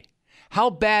right. How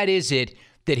bad is it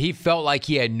that he felt like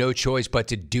he had no choice but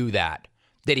to do that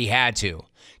he had to?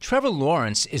 Trevor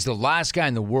Lawrence is the last guy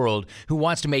in the world who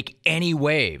wants to make any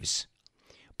waves.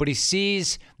 but he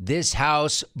sees this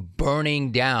house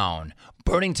burning down,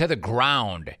 burning to the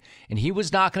ground. And he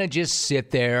was not going to just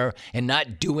sit there and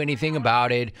not do anything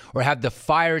about it or have the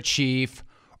fire chief,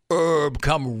 Herb,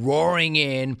 come roaring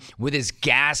in with his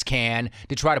gas can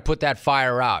to try to put that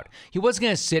fire out. He wasn't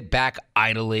going to sit back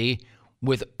idly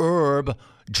with Herb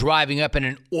driving up in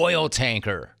an oil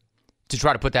tanker to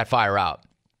try to put that fire out.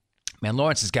 Man,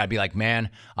 Lawrence has got to be like, man,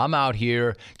 I'm out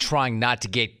here trying not to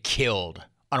get killed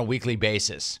on a weekly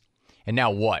basis. And now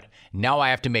what? Now I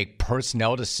have to make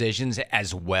personnel decisions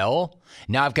as well?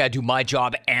 Now I've got to do my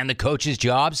job and the coach's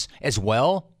jobs as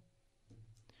well?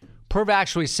 Perv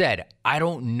actually said, I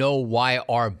don't know why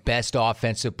our best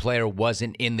offensive player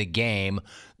wasn't in the game.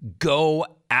 Go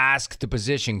ask the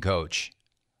position coach.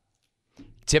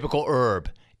 Typical Herb.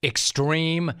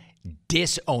 Extreme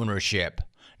disownership.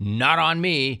 Not on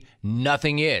me.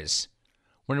 Nothing is.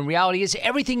 When in reality is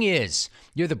everything is.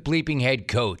 You're the bleeping head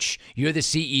coach. You're the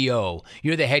CEO.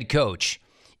 You're the head coach.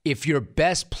 If your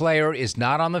best player is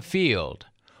not on the field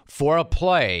for a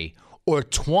play or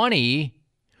 20,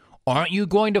 aren't you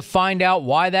going to find out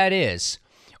why that is?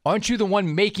 Aren't you the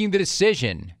one making the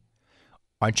decision?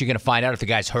 Aren't you going to find out if the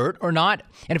guy's hurt or not?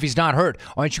 And if he's not hurt,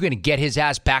 aren't you going to get his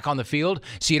ass back on the field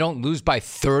so you don't lose by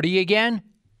 30 again?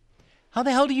 How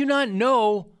the hell do you not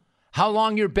know how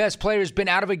long your best player has been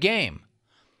out of a game?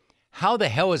 How the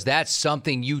hell is that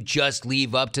something you just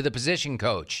leave up to the position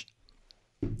coach?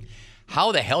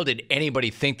 How the hell did anybody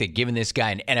think that giving this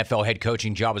guy an NFL head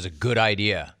coaching job was a good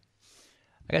idea?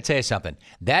 I got to tell you something.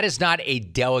 That is not a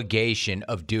delegation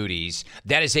of duties.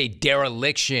 That is a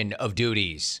dereliction of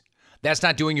duties. That's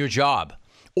not doing your job.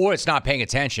 Or it's not paying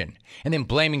attention and then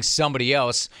blaming somebody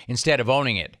else instead of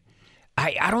owning it.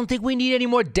 I don't think we need any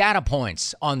more data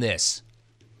points on this.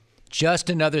 Just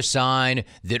another sign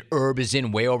that Herb is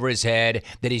in way over his head,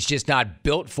 that he's just not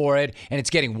built for it, and it's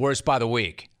getting worse by the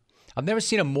week. I've never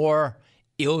seen a more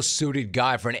ill-suited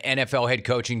guy for an NFL head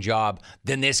coaching job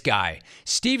than this guy.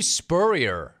 Steve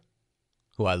Spurrier,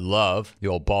 who I love, the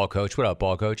old ball coach. What up,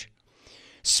 ball coach?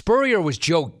 Spurrier was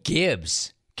Joe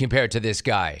Gibbs compared to this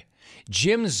guy.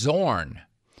 Jim Zorn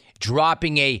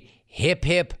dropping a hip,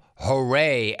 hip,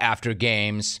 hooray after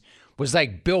games was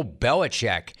like Bill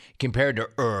Belichick compared to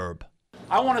Herb.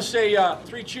 I want to say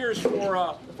 3 cheers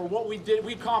for what we did.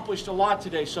 We accomplished a lot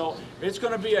today, so it's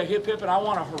going to be a hip hip, and I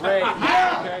want a hooray.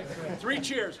 Okay, 3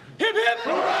 cheers. Hip hip,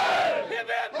 hooray! Hip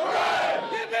hip,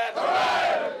 hooray! Hip hip,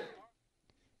 hooray!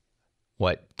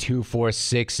 What, 2, 4,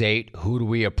 6, 8? Who do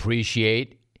we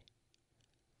appreciate?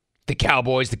 The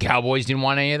Cowboys. The Cowboys didn't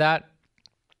want any of that.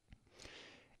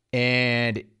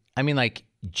 And I mean, like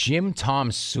Jim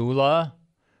Tom Sula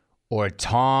or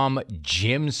Tom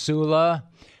Jim Sula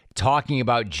talking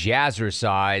about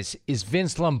jazzercise is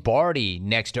Vince Lombardi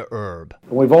next to Herb.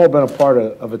 We've all been a part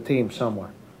of a team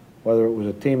somewhere, whether it was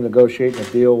a team negotiating a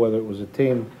deal, whether it was a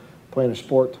team playing a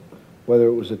sport, whether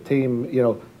it was a team,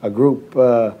 a group,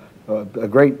 a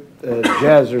great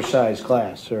jazzercise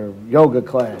class or yoga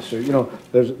class, or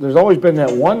there's always been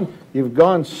that one. You've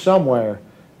gone somewhere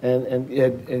and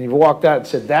you've walked out and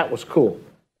said that was cool.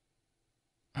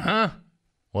 Huh?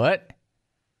 What?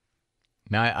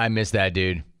 Now I miss that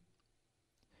dude.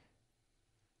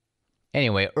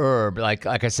 Anyway, Herb, like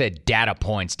I said, data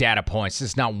points. This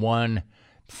is not one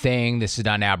thing. This is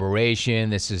not an aberration.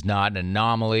 This is not an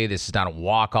anomaly. This is not a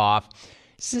walk-off.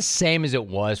 It's the same as it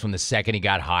was from the second he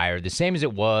got hired. The same as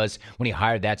it was when he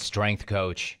hired that strength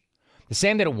coach. The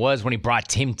same that it was when he brought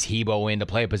Tim Tebow in to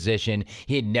play a position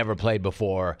he had never played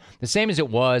before. The same as it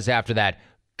was after that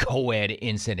co-ed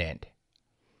incident.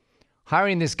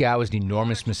 Hiring this guy was an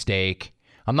enormous mistake.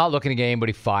 I'm not looking to get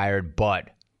anybody fired, but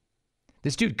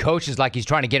this dude coaches like he's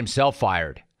trying to get himself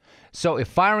fired. So if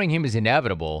firing him is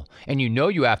inevitable, and you know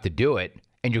you have to do it,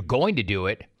 and you're going to do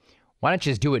it, why don't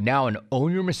you just do it now and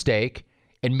own your mistake,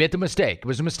 admit the mistake. It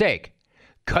was a mistake.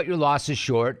 Cut your losses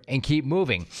short and keep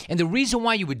moving. And the reason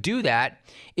why you would do that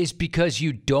is because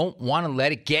you don't want to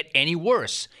let it get any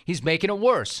worse. He's making it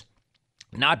worse,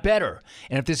 not better.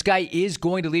 And if this guy is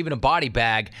going to leave in a body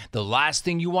bag, the last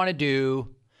thing you want to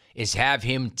do is have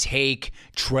him take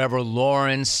Trevor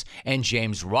Lawrence and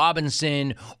James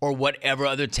Robinson or whatever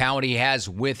other talent he has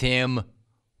with him.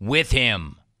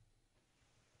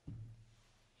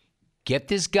 Get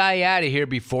this guy out of here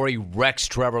before he wrecks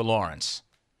Trevor Lawrence.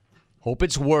 Hope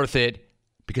it's worth it,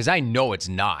 because I know it's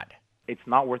not. It's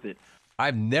not worth it.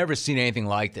 I've never seen anything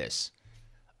like this.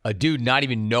 A dude not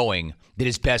even knowing that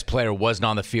his best player wasn't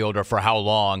on the field or for how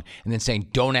long, and then saying,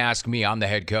 don't ask me, I'm the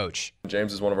head coach.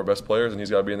 James is one of our best players, and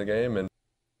he's got to be in the game.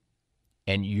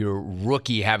 And your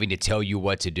rookie having to tell you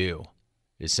what to do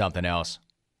is something else.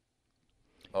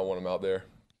 I want him out there.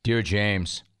 Dear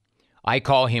James, I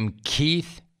call him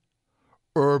Keith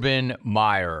Urban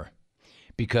Meyer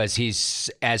because he's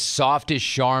as soft as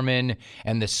Charmin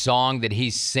and the song that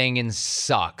he's singing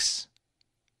sucks.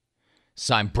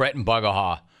 Signed Breton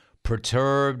Bugaha,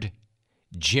 perturbed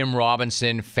Jim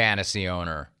Robinson fantasy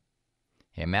owner.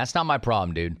 Hey, man, that's not my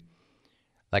problem, dude.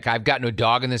 Like, I've got no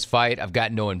dog in this fight. I've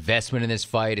got no investment in this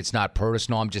fight. It's not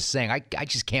personal. I'm just saying, I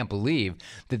just can't believe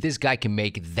that this guy can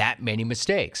make that many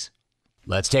mistakes.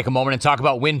 Let's take a moment and talk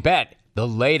about WynnBET, the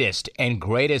latest and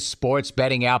greatest sports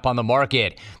betting app on the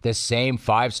market. The same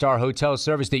 5-star hotel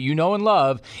service that you know and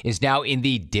love is now in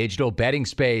the digital betting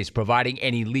space, providing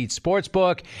an elite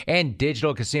sportsbook and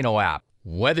digital casino app.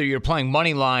 Whether you're playing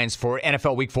money lines for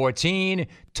NFL Week 14,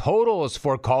 totals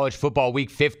for college football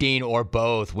Week 15, or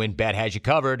both, WynnBET has you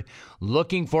covered.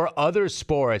 Looking for other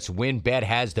sports, WynnBET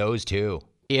has those too.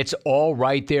 It's all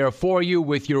right there for you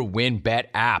with your WynnBET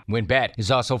app. WynnBET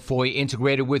is also fully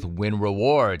integrated with Wynn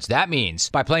Rewards. That means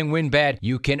by playing WynnBET,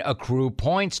 you can accrue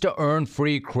points to earn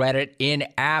free credit in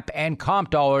app and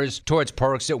comp dollars towards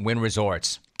perks at Wynn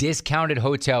Resorts. Discounted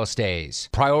hotel stays,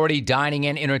 priority dining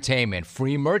and entertainment,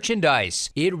 free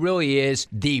merchandise. It really is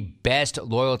the best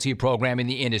loyalty program in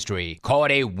the industry. Call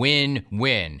it a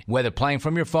win-win. Whether playing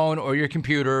from your phone or your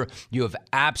computer, you have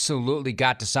absolutely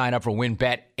got to sign up for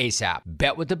WynnBET ASAP.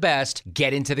 Bet with the best.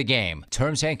 Get into the game.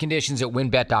 Terms and conditions at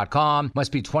wynnbet.com.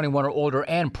 Must be 21 or older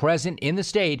and present in the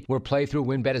state where playthrough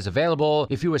WynnBET is available.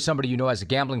 If you or somebody you know has a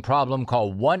gambling problem,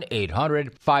 call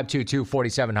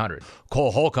 1-800-522-4700.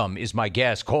 Cole Holcomb is my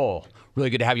guest. Cole, really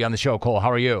good to have you on the show. Cole, how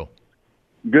are you?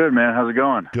 Good, man. How's it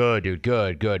going? Good, dude.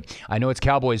 Good. I know it's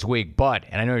Cowboys week, and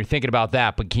I know you're thinking about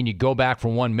that, but can you go back for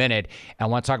 1 minute? I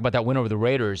want to talk about that win over the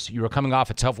Raiders. You were coming off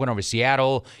a tough win over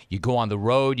Seattle. You go on the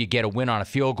road. You get a win on a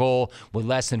field goal with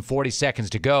less than 40 seconds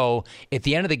to go. At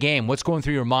the end of the game, what's going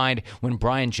through your mind when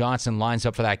Brian Johnson lines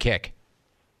up for that kick?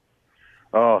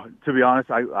 Oh, to be honest,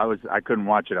 I couldn't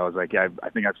watch it. I was like, I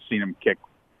think I've seen him kick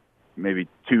maybe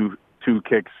two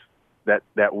kicks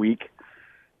that week.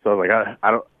 So I was like,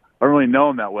 I don't really know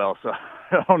him that well, so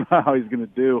I don't know how he's going to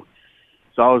do.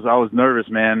 So I was nervous,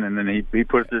 man, and then he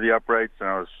put it through the uprights, and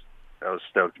I was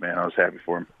stoked, man. I was happy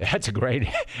for him. That's a great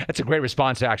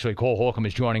response, actually. Cole Holcomb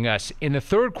is joining us. In the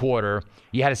third quarter,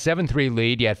 you had a 7-3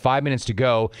 lead. You had 5 minutes to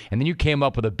go, and then you came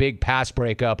up with a big pass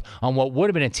breakup on what would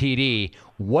have been a TD.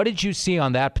 What did you see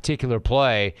on that particular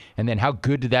play, and then how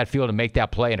good did that feel to make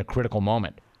that play in a critical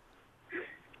moment?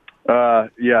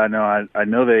 Yeah, no, I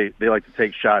know they like to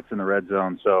take shots in the red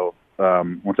zone. So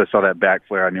once I saw that back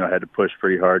flare, I knew I had to push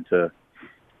pretty hard to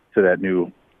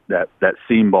that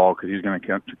seam ball because he's going to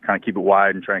kind of keep it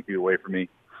wide and try and keep it away from me,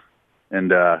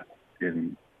 and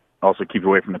also keep it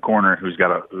away from the corner who's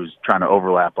trying to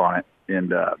overlap on it.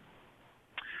 And I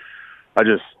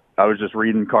was just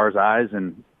reading Carr's eyes,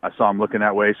 and I saw him looking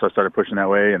that way, so I started pushing that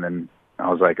way, and then I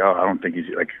was like, oh, I don't think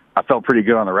I felt pretty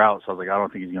good on the route, so I was like, I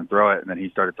don't think he's going to throw it. And then he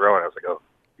started throwing it. I was like, oh,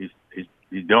 he's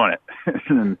doing it.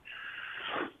 And then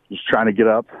just trying to get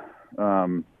up. I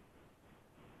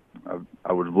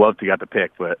would love to get the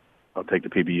pick, but I'll take the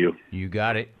PBU. You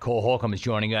got it. Cole Holcomb is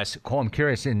joining us. Cole, I'm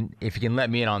curious if you can let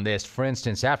me in on this. For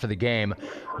instance, after the game,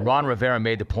 Ron Rivera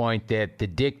made the point that the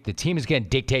team is going to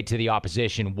dictate to the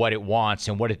opposition what it wants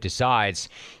and what it decides.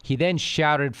 He then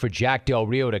shouted for Jack Del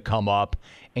Rio to come up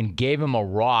and gave him a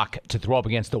rock to throw up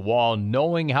against the wall,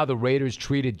 knowing how the Raiders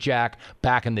treated Jack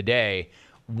back in the day.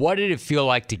 What did it feel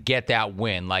like to get that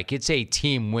win? Like, it's a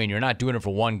team win. You're not doing it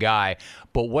for one guy.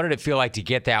 But what did it feel like to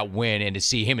get that win and to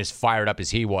see him as fired up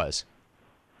as he was?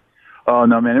 Oh,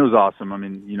 no, man, it was awesome. I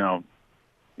mean,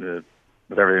 with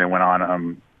everything that went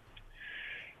on,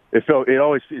 it's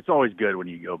always good when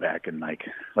you go back and like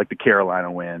the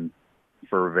Carolina win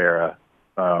for Rivera,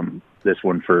 this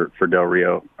one for Del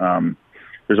Rio.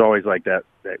 There's always like that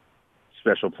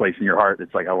special place in your heart.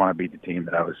 It's like, I want to beat the team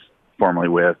that I was formerly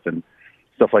with and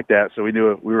stuff like that. So we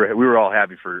knew we were all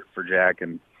happy for Jack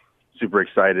and super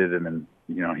excited. And then,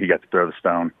 he got to throw the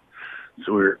stone.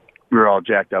 So we were all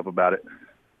jacked up about it.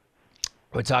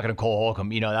 We're talking to Cole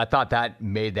Holcomb. I thought that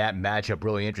made that matchup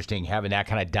really interesting, having that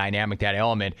kind of dynamic, that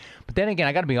element. But then again,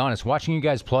 I got to be honest, watching you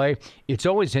guys play, it's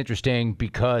always interesting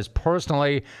because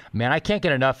personally, man, I can't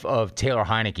get enough of Taylor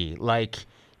Heinicke. Like,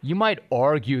 you might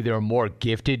argue there are more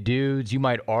gifted dudes. You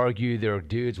might argue there are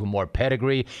dudes with more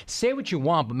pedigree. Say what you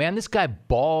want, but man, this guy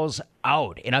balls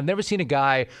out. And I've never seen a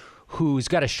guy who's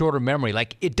got a shorter memory.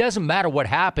 Like, it doesn't matter what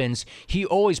happens. He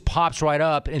always pops right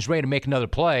up and is ready to make another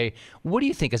play. What do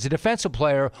you think? As a defensive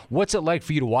player, what's it like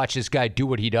for you to watch this guy do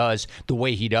what he does the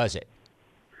way he does it?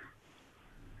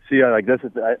 See,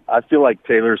 I feel like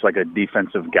Taylor's like a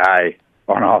defensive guy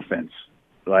on offense.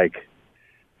 Like,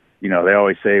 they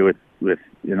always say with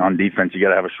on defense, you got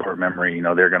to have a short memory. You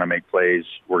know, they're going to make plays.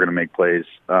 We're going to make plays.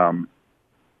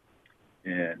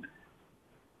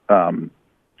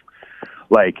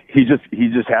 Like he just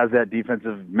has that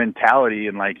defensive mentality,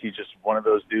 and like he's just one of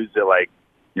those dudes that, like,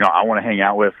 you know, I want to hang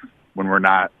out with when we're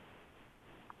not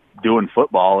doing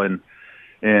football. And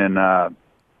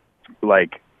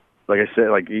like I said,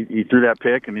 like he threw that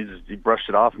pick and he brushed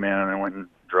it off, man, and then went and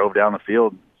drove down the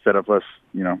field, set up us,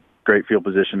 you know, great field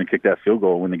position to kick that field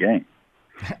goal and win the game.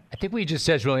 I think what you just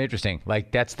said is really interesting.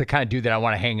 Like, that's the kind of dude that I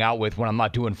want to hang out with when I'm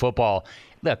not doing football.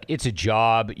 Look, it's a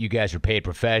job. You guys are paid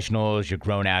professionals. You're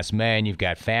grown-ass men. You've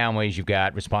got families. You've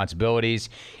got responsibilities.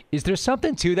 Is there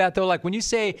something to that, though? Like, when you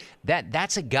say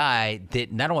that's a guy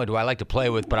that not only do I like to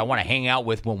play with, but I want to hang out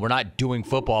with when we're not doing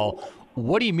football,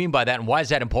 what do you mean by that, and why is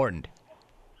that important?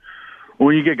 Well,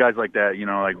 when you get guys like that, you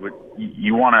know, like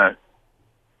you want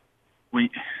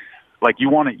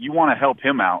to help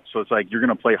him out. So it's like you're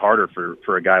going to play harder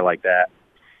for a guy like that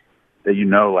you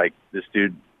know, like, this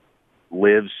dude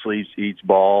lives, sleeps, eats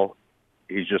ball.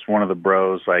 He's just one of the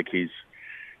bros. Like, he's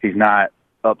not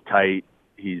uptight.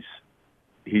 He's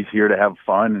here to have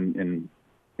fun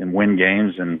and win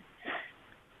games, and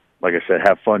like I said,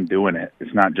 have fun doing it.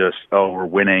 It's not just, oh, we're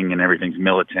winning and everything's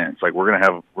militant. It's like we're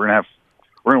gonna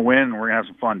win and we're gonna have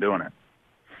some fun doing it.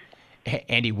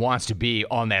 And he wants to be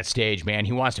on that stage, man.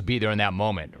 He wants to be there in that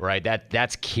moment, right?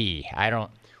 That's key.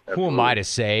 Who am I to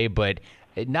say, but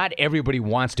not everybody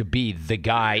wants to be the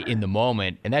guy in the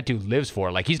moment, and that dude lives for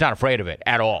it. Like, he's not afraid of it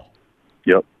at all.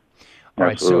 Yep. All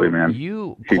right, absolutely,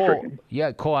 so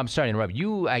man. Cole, I'm sorry to interrupt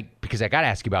you, because I got to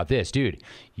ask you about this, dude.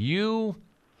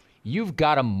 You've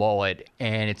got a mullet,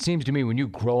 and it seems to me when you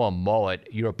grow a mullet,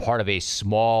 you're a part of a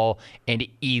small and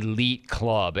elite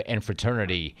club and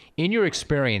fraternity. In your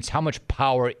experience, how much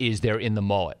power is there in the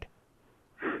mullet?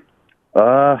 You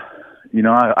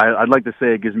know, I'd like to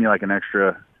say it gives me like an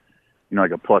extra, you know,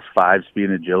 like a +5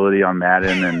 speed and agility on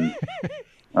Madden, and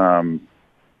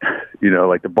you know,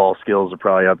 like the ball skills are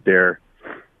probably up there.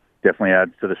 Definitely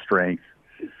adds to the strength.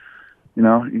 You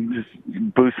know, you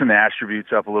just boosting the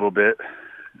attributes up a little bit.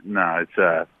 No, it's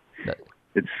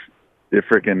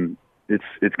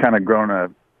kind of grown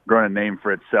a name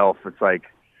for itself. It's like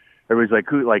everybody's like,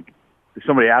 who, like, if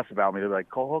somebody asks about me, they're like,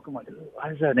 Cole Holcomb. I'm like,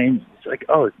 why is that name? It's like,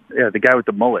 oh yeah, the guy with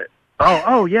the mullet.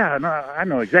 Oh yeah, no, I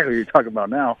know exactly what you're talking about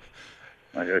now.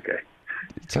 I'm like, okay.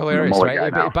 It's hilarious,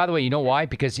 right? By the way, you know why?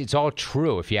 Because it's all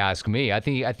true, if you ask me. I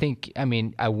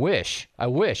wish.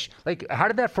 Like, how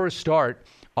did that first start?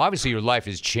 Obviously, your life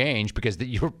has changed because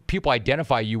your people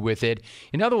identify you with it.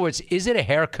 In other words, is it a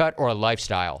haircut or a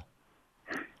lifestyle?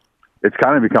 It's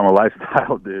kind of become a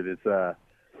lifestyle, dude. It's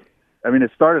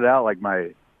it started out like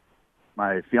my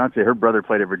fiance, her brother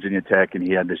played at Virginia Tech, and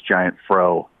he had this giant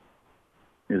fro.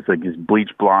 It was like his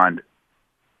bleach blonde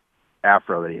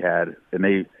afro that he had, and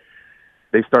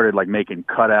they started like making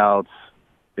cutouts,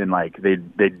 and like they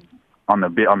on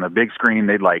the big screen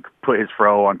they'd like put his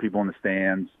fro on people in the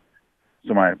stands.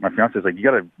 So my fiance's like, you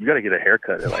gotta get a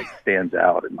haircut that like stands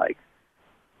out and, like,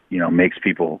 you know, makes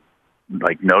people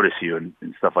like notice you and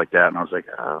stuff like that. And I was like,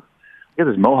 I got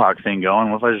this mohawk thing going.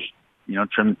 What if I just, you know,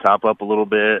 trim the top up a little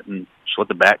bit and just let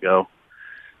the back go?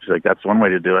 She's like, that's one way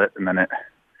to do it. And then it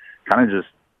kind of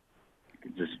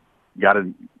just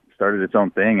started its own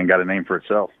thing and got a name for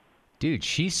itself. Dude,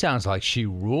 she sounds like she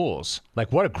rules.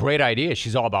 Like, what a great idea.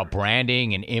 She's all about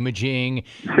branding and imaging.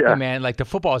 Yeah. Hey, man, like, the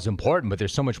football is important, but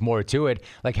there's so much more to it.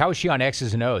 Like, how is she on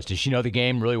X's and O's? Does she know the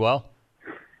game really well?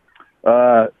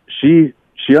 She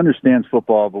understands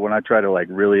football, but when I try to, like,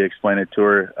 really explain it to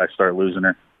her, I start losing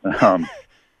her.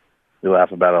 We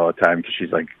laugh about it all the time because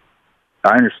she's like,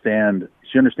 I understand.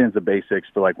 She understands the basics,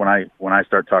 but, like, when I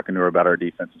start talking to her about our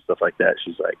defense and stuff like that,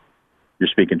 she's like, you're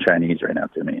speaking Chinese right now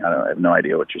to me. I have no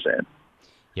idea what you're saying.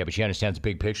 Yeah, but she understands the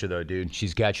big picture, though, dude.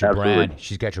 She's got your Absolutely. brand.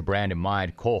 She's got your brand in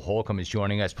mind. Cole Holcomb is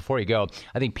joining us. Before you go,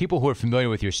 I think people who are familiar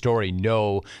with your story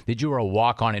know that you were a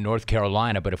walk-on in North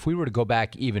Carolina. But if we were to go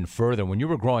back even further, when you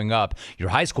were growing up, your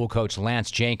high school coach,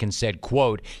 Lance Jenkins, said,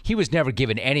 quote, he was never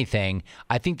given anything.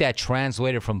 I think that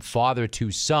translated from father to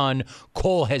son.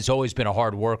 Cole has always been a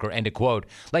hard worker, end of quote.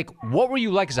 Like, what were you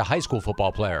like as a high school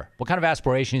football player? What kind of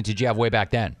aspirations did you have way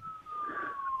back then?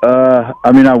 I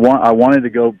wanted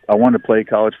to play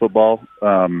college football.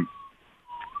 You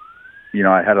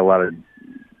know, I had a lot of.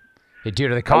 Hey, dude,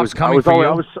 are the cops coming for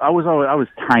you? I was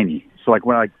tiny, so like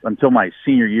until my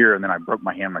senior year, and then I broke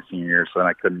my hand my senior year, so then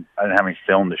I didn't have any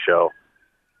film to show.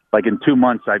 Like in 2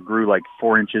 months, I grew like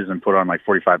 4 inches and put on like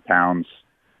 45 pounds,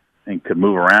 and could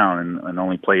move around, and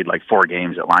only played like 4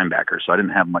 games at linebacker, so I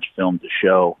didn't have much film to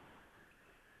show.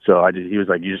 So he was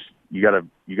like, you got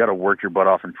to work your butt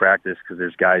off in practice because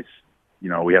there's guys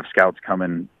we have scouts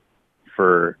coming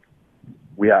for.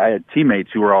 I had teammates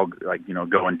who were all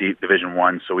going deep Division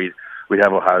I. So we'd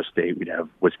have Ohio State, we'd have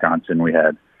Wisconsin, we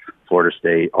had Florida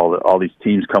State, all these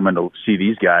teams coming to see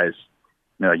these guys.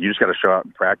 You just got to show up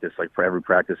and practice. Like for every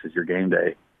practice is your game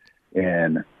day.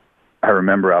 And I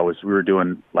remember we were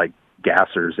doing like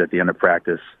gassers at the end of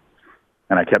practice,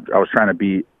 and I was trying to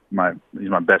beat he's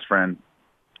my best friend.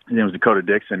 His name was Dakota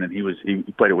Dixon, and he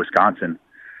played at Wisconsin,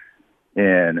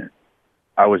 and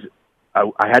I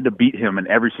had to beat him in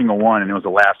every single one, and it was the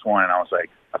last one, and I felt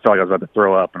like I was about to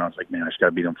throw up, and I was like, man, I just got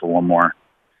to beat him for one more.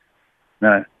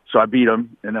 So I beat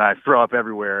him, and then I throw up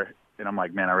everywhere, and I'm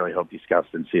like, man, I really hope these scouts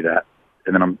didn't see that.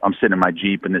 And then I'm sitting in my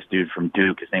Jeep, and this dude from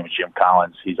Duke, his name was Jim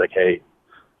Collins, he's like, hey,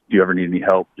 do you ever need any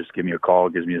help? Just give me a call.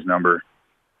 Gives me his number.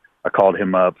 I called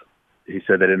him up. He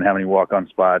said they didn't have any walk-on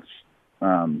spots.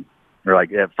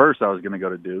 At first I was going to go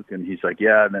to Duke, and he's like,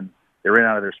 yeah, and then they ran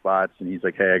out of their spots, and he's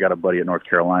like, hey, I got a buddy at North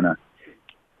Carolina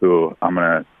who I'm going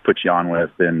to put you on with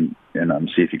and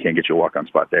see if you can't get you a walk-on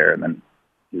spot there. And then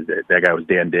that guy was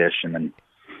Dan Dish, and then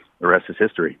the rest is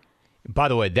history. By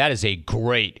the way, that is a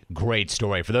great, great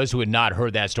story. For those who had not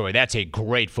heard that story, that's a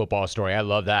great football story. I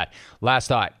love that. Last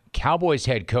thought, Cowboys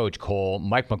head coach, Cole,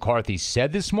 Mike McCarthy,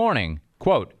 said this morning,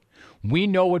 quote, we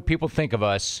know what people think of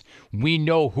us. We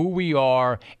know who we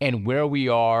are and where we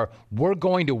are. We're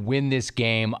going to win this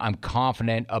game. I'm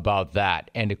confident about that,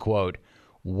 end of quote.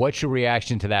 What's your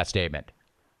reaction to that statement?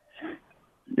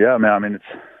 Yeah, man, I mean, it's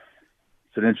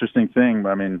an interesting thing.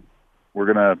 I mean,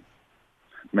 we're going to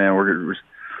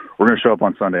show up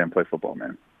on Sunday and play football,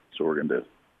 man. That's what we're going to do.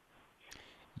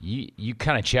 You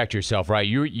kind of checked yourself, right?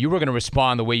 You were going to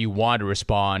respond the way you wanted to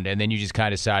respond, and then you just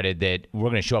kind of decided that we're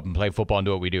going to show up and play football and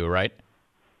do what we do, right?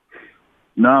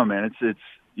 No, man. It's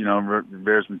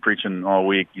Bear's been preaching all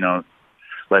week.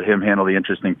 Let him handle the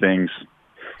interesting things.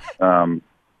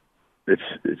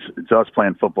 It's us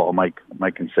playing football. Mike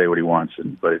can say what he wants,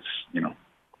 but it's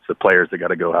the players that got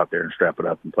to go out there and strap it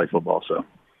up and play football. So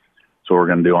that's what we're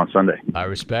going to do on Sunday. I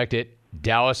respect it.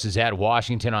 Dallas is at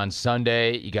Washington on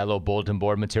Sunday. You got a little bulletin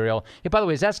board material. Hey, by the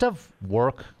way, does that stuff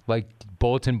work, like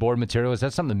bulletin board material? Is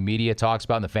that something the media talks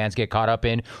about and the fans get caught up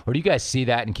in? Or do you guys see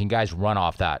that and can guys run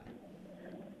off that?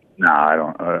 No, I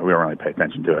don't. We don't really pay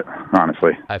attention to it,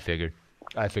 honestly. I figured.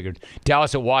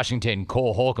 Dallas at Washington.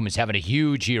 Cole Holcomb is having a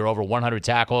huge year, over 100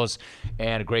 tackles,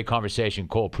 and a great conversation.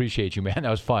 Cole, appreciate you, man. That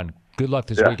was fun. Good luck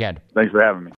this weekend. Thanks for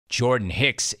having me. Jordan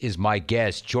Hicks is my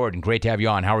guest. Jordan, great to have you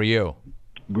on. How are you?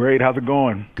 Great. How's it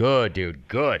going? Good, dude.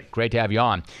 Good. Great to have you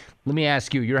on. Let me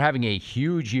ask you, you're having a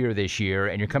huge year this year,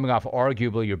 and you're coming off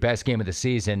arguably your best game of the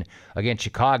season against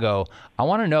Chicago. I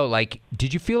want to know,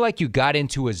 did you feel like you got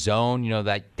into a zone,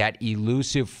 that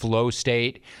elusive flow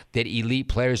state that elite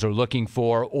players are looking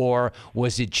for, or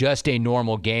was it just a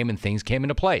normal game and things fell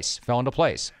into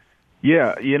place?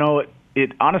 Yeah,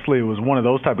 it honestly, it was one of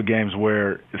those type of games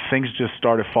where things just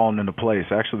started falling into place.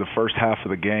 Actually, the first half of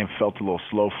the game felt a little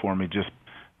slow for me, just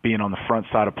being on the front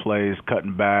side of plays,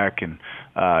 cutting back, and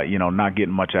not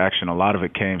getting much action. A lot of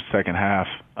it came second half,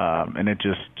 and it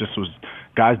just was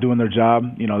guys doing their job.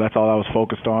 That's all I was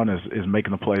focused on is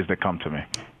making the plays that come to me.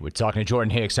 We're talking to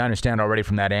Jordan Hicks. I understand already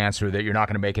from that answer that you're not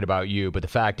going to make it about you, but the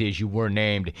fact is you were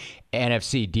named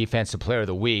NFC Defensive Player of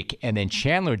the Week, and then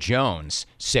Chandler Jones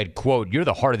said, quote, you're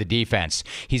the heart of the defense.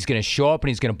 He's going to show up and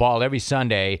he's going to ball every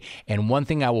Sunday, and one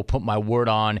thing I will put my word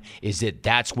on is that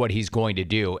that's what he's going to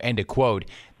do, end of quote.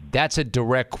 That's a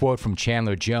direct quote from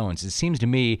Chandler Jones. It seems to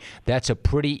me that's a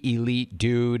pretty elite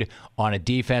dude on a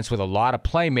defense with a lot of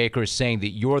playmakers saying that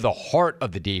you're the heart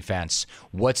of the defense.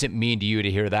 What's it mean to you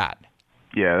to hear that?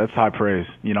 Yeah, that's high praise.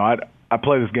 I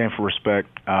play this game for respect,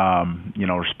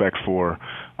 respect for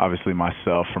obviously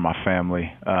myself, for my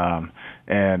family.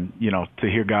 And to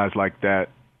hear guys like that,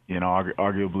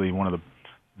 arguably one of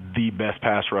the best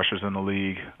pass rushers in the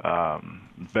league,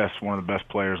 one of the best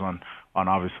players on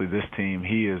obviously this team.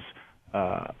 He is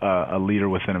a leader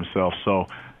within himself. So,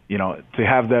 to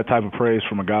have that type of praise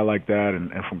from a guy like that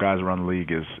and from guys around the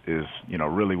league is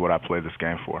really what I play this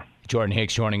game for. Jordan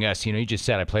Hicks joining us. You just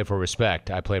said I play for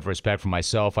respect. I play for respect for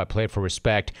myself. I play for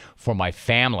respect for my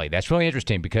family. That's really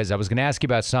interesting because I was going to ask you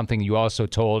about something you also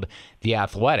told The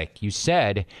Athletic. You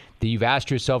said that you've asked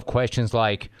yourself questions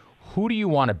like, who do you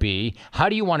want to be? How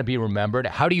do you want to be remembered?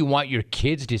 How do you want your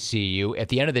kids to see you? At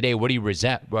the end of the day, what do you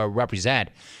represent?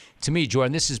 To me,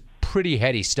 Jordan, this is pretty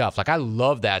heady stuff. I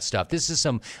love that stuff. This is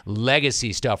some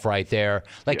legacy stuff right there.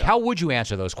 How would you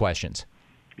answer those questions?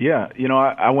 Yeah,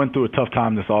 I went through a tough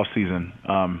time this offseason,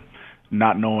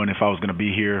 not knowing if I was going to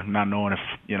be here, not knowing if,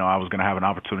 I was going to have an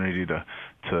opportunity to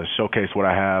showcase what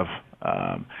I have.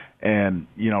 And,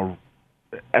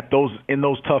 in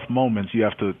those tough moments, you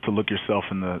have to look yourself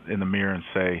in the mirror and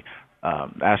say,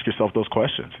 ask yourself those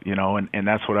questions, and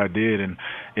that's what I did. And,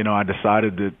 I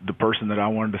decided that the person that I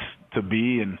wanted to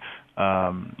be and,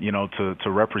 to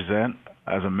represent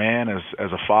as a man, as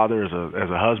a father, as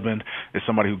a husband, is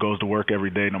somebody who goes to work every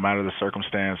day, no matter the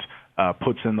circumstance,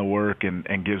 puts in the work and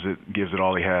gives it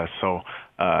all he has. So,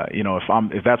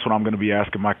 if that's what I'm going to be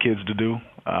asking my kids to do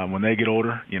when they get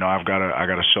older, I got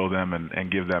to show them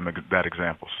and give them that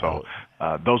example. So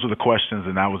those are the questions,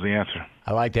 and that was the answer.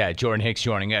 I like that. Jordan Hicks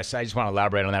joining us. I just want to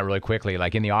elaborate on that really quickly.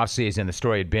 Like in the offseason, the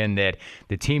story had been that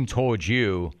the team told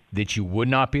you that you would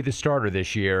not be the starter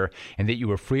this year and that you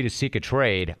were free to seek a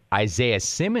trade. Isaiah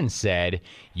Simmons said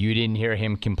you didn't hear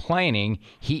him complaining.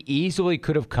 He easily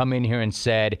could have come in here and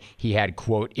said he had,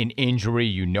 quote, an injury.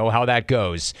 You know how that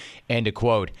goes, end of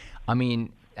quote. I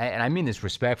mean, and I mean this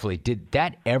respectfully, did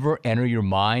that ever enter your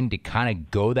mind to kind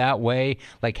of go that way?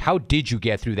 Like, how did you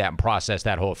get through that and process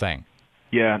that whole thing?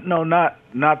 Yeah, no, not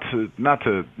to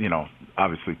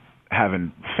obviously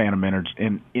having phantom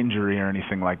injury or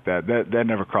anything like that. That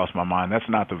never crossed my mind. That's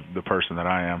not the person that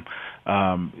I am.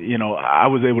 I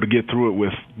was able to get through it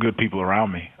with good people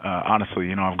around me.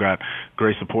 Honestly, I've got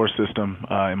great support system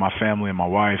in my family and my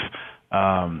wife.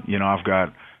 I've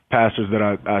got pastors that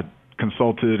I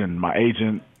consulted and my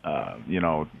agent.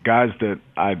 Guys that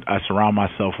I surround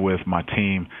myself with, my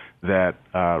team that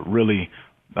really.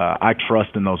 I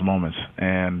trust in those moments,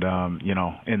 and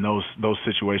in those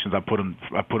situations, I put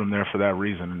them there for that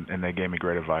reason, and they gave me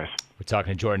great advice. We're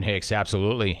talking to Jordan Hicks,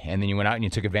 absolutely, and then you went out and you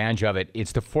took advantage of it.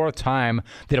 It's the fourth time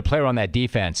that a player on that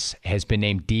defense has been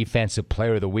named Defensive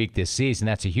Player of the Week this season.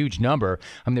 That's a huge number.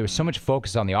 I mean, there was so much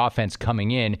focus on the offense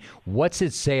coming in. What's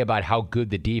it say about how good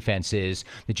the defense is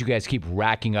that you guys keep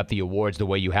racking up the awards the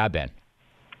way you have been?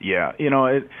 Yeah,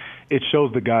 it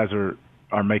shows the guys are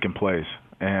making plays.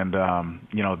 And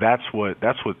that's what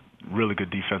really good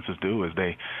defenses do, is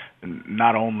they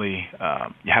not only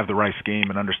have the right scheme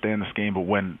and understand the scheme, but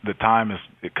when the time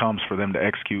it comes for them to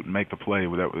execute and make the play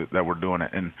that we're doing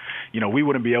it. And we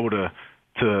wouldn't be able to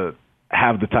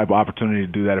have the type of opportunity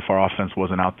to do that if our offense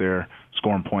wasn't out there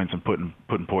scoring points and putting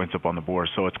points up on the board.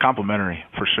 So it's complimentary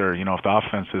for sure. If the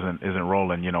offense isn't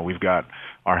rolling, we've got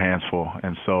our hands full.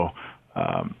 And so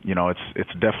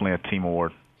it's definitely a team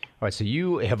award. All right, so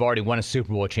you have already won a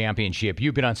Super Bowl championship.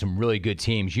 You've been on some really good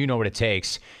teams. You know what it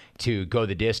takes to go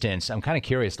the distance. I'm kind of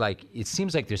curious, it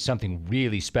seems like there's something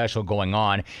really special going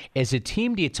on. As a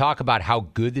team, do you talk about how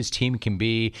good this team can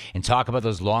be and talk about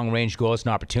those long-range goals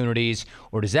and opportunities,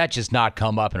 or does that just not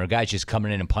come up and are guys just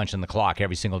coming in and punching the clock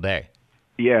every single day?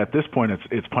 Yeah, at this point,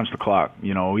 it's punch the clock.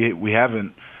 We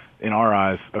haven't, in our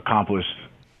eyes, accomplished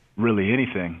really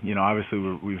anything. Obviously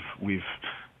we've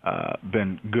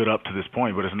been good up to this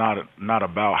point, but it's not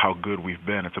about how good we've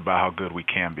been. It's about how good we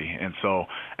can be. And so,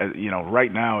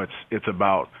 right now it's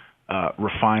about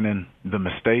refining the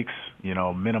mistakes,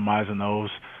 minimizing those,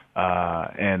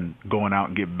 and going out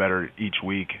and getting better each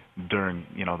week during,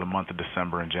 the month of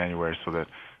December and January, so that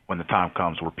when the time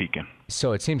comes, we're peaking.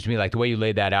 So it seems to me like the way you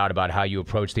laid that out about how you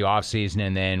approached the offseason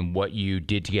and then what you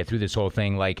did to get through this whole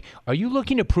thing, are you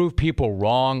looking to prove people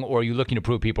wrong or are you looking to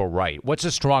prove people right? What's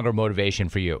a stronger motivation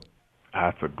for you?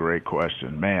 That's a great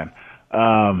question, man.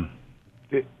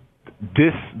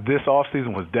 This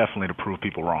offseason was definitely to prove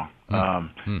people wrong.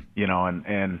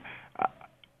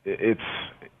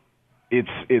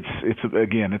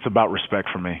 It's about respect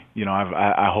for me.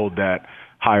 I hold that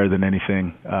higher than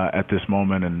anything at this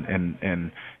moment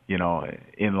and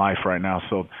in life right now.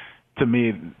 So to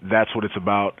me, that's what it's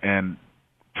about. And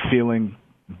feeling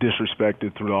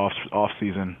disrespected through the off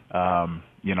season,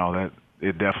 that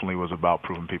it definitely was about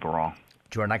proving people wrong.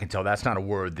 Jordan, I can tell that's not a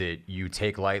word that you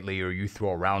take lightly or you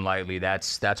throw around lightly.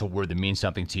 That's a word that means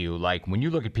something to you. Like when you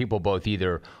look at people both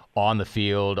either on the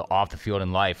field, off the field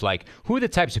in life, who are the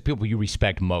types of people you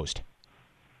respect most?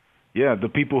 Yeah, the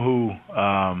people who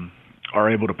are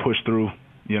able to push through,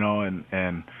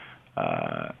 and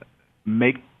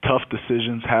make tough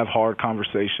decisions, have hard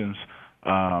conversations,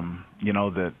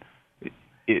 that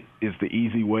it is the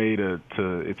easy way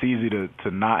it's easy to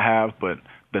not have, but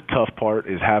the tough part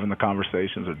is having the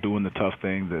conversations or doing the tough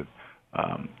thing that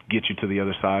get you to the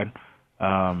other side.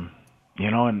 And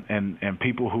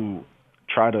people who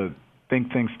try to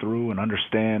think things through and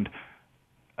understand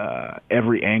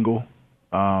every angle,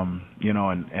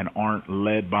 and aren't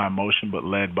led by emotion, but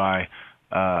led by,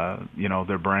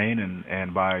 their brain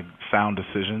and by sound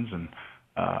decisions. And,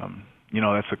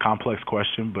 that's a complex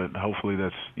question, but hopefully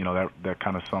that's, that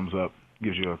kind of sums up,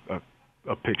 gives you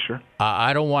a picture.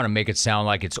 I don't want to make it sound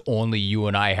like it's only you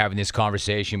and I having this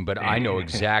conversation, but I know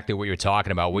exactly what you're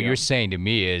talking about. What you're saying to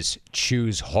me is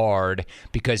choose hard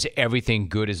because everything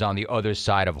good is on the other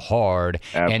side of hard.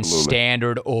 Absolutely. And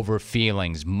standard over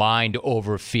feelings, mind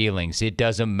over feelings. It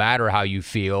doesn't matter how you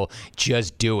feel,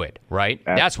 just do it, right?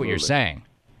 Absolutely. That's what you're saying.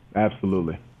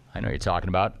 Absolutely. I know what you're talking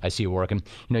about. I see you working.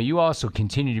 You also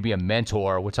continue to be a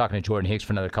mentor. We're talking to Jordan Hicks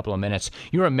for another couple of minutes.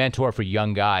 You're a mentor for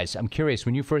young guys. I'm curious,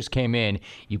 when you first came in,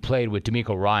 you played with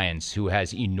D'Amico Ryans, who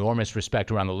has enormous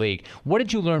respect around the league. What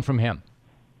did you learn from him?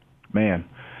 Man,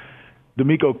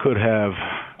 D'Amico could have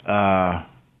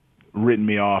written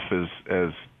me off as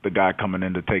the guy coming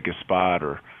in to take his spot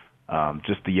or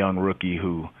just the young rookie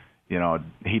who,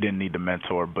 he didn't need to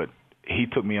mentor, but he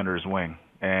took me under his wing.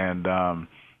 And,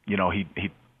 he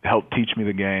helped teach me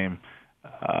the game.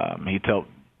 He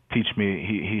helped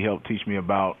teach me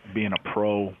about being a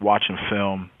pro, watching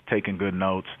film, taking good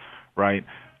notes, right?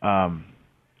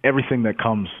 Everything that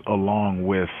comes along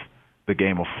with the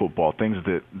game of football, things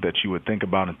that you would think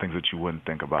about and things that you wouldn't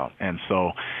think about. And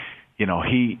so,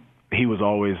 he was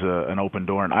always an open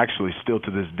door, and actually still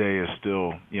to this day is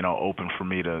still, open for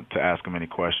me to ask him any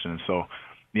questions. So,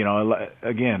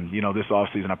 again, this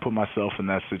offseason, I put myself in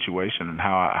that situation and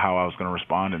how I was going to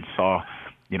respond and saw,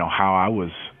 how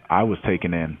I was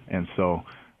taken in. And so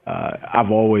I've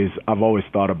always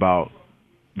thought about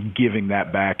giving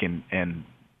that back and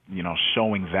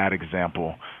showing that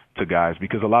example to guys,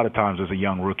 because a lot of times as a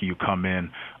young rookie you come in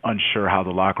unsure how the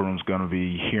locker room's going to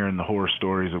be, hearing the horror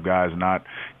stories of guys not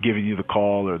giving you the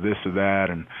call or this or that,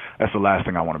 and that's the last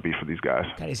thing I want to be for these guys.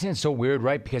 God, isn't it so weird,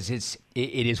 right? Because it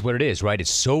is what it is, right?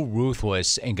 It's so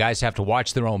ruthless, and guys have to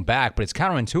watch their own back, but it's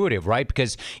counterintuitive, right?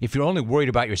 Because if you're only worried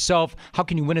about yourself, how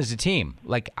can you win as a team?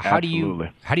 Like, how do you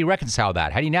reconcile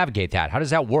that? How do you navigate that? How does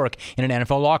that work in an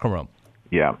NFL locker room?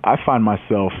 Yeah, I find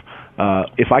myself,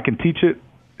 if I can teach it,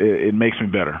 it makes me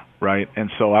better, right? And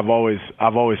so I've always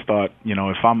thought,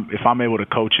 if I'm able to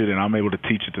coach it and I'm able to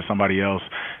teach it to somebody else,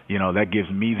 that gives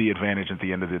me the advantage at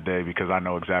the end of the day because I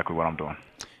know exactly what I'm doing.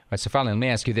 All right, so finally, let me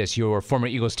ask you this. Your former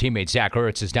Eagles teammate, Zach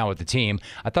Ertz, is now with the team.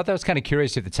 I thought that was kind of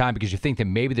curious at the time because you think that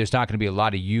maybe there's not going to be a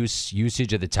lot of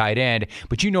usage of the tight end,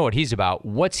 but you know what he's about.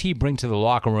 What's he bring to the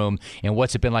locker room, and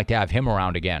what's it been like to have him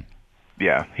around again?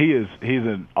 Yeah, he's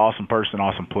an awesome person,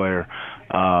 awesome player.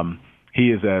 He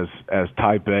is as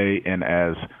type A and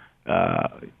as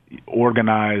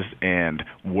organized and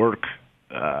work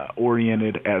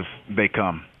oriented as they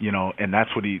come, and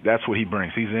that's what he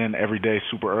brings. He's in every day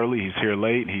super early. He's here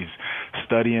late. He's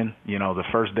studying. The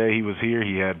first day he was here,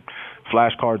 he had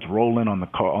flashcards rolling on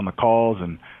the calls,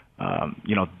 and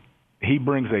he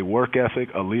brings a work ethic,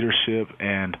 a leadership,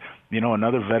 and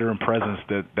another veteran presence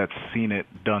that's seen it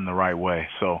done the right way.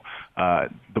 So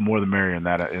the more the merrier in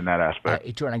that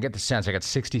aspect. Jordan, I get the sense, I got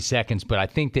 60 seconds, but I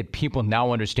think that people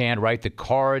now understand, right? The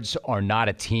Cards are not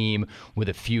a team with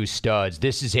a few studs.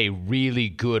 This is a really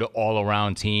good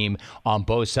all-around team on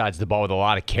both sides of the ball with a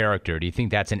lot of character. Do you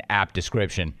think that's an apt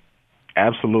description?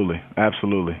 Absolutely.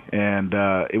 And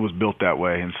it was built that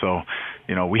way. And so,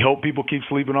 we hope people keep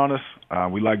sleeping on us.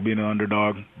 We like being an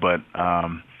underdog, but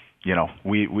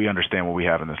we understand what we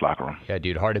have in this locker room. Yeah,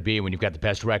 dude, hard to beat when you've got the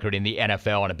best record in the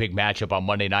NFL on a big matchup on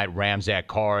Monday night. Rams at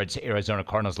Cards, Arizona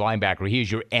Cardinals linebacker. He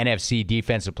is your NFC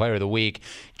Defensive Player of the Week,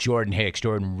 Jordan Hicks.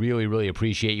 Jordan, really, really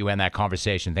appreciate you and that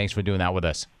conversation. Thanks for doing that with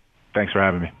us. Thanks for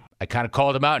having me. I kind of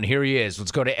called him out, and here he is.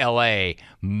 Let's go to L.A.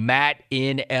 Matt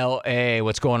in L.A.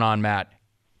 What's going on, Matt?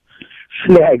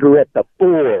 Snagger at the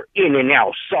 4, in and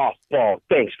out softball.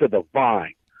 Thanks for the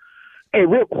vine. Hey,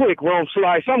 real quick, Rome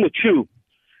Slice, I'm with you.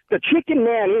 The Chicken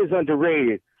Man is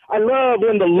underrated. I love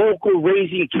when the local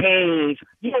Raising Cane's,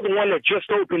 the one that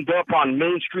just opened up on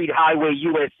Main Street Highway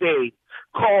USA,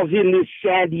 calls in this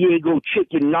San Diego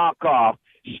chicken knockoff,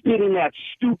 spitting that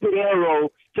stupid arrow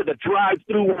to the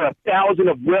drive-thru where 1,000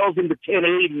 of Wells and the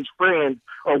 1080's friends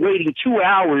are waiting 2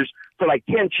 hours for like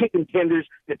 10 chicken tenders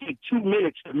that take 2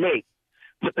 minutes to make.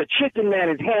 But the Chicken Man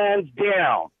is hands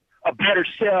down a better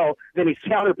sell than his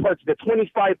counterparts, the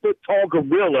 25-foot-tall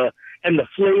gorilla and the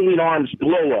flailing arms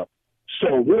blow-up.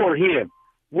 So war him.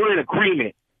 We're in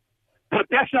agreement. But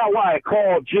that's not why I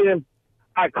called, Jim.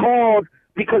 I called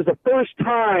because the first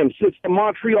time since the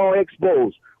Montreal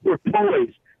Expos were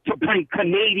poised to bring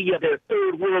Canada their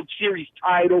third World Series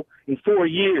title in 4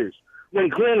 years, when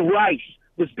Glenn Rice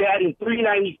was batting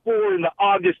 .394 in the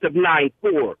August of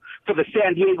 94 for the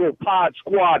San Diego Pod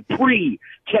squad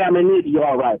pre-Caminiti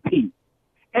RIP.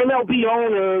 MLB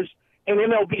owners and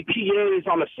MLB PAs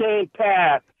on the same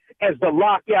path as the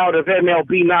lockout of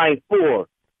MLB 94.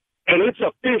 And it's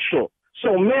official.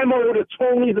 So memo to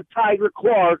Tony the Tiger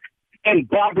Clark and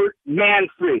Robert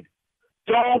Manfred.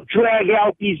 Don't drag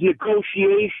out these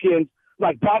negotiations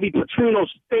like Bobby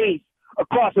Petrino's face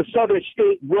across a Southern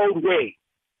State roadway.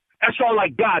 That's all I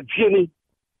got, Jimmy.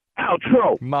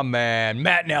 Outro. My man,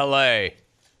 Matt in L.A.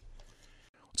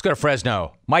 Let's go to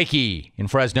Fresno. Mikey in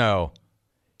Fresno.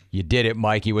 You did it,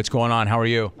 Mikey. What's going on? How are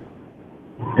you?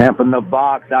 Temp in the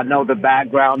box. I know the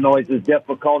background noise is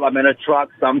difficult. I'm in a truck.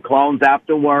 Some clones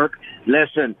after work.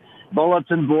 Listen,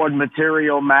 bulletin board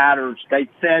material matters. They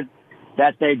said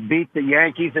that they beat the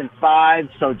Yankees in 5,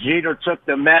 so Jeter took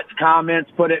the Mets comments,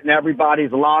 put it in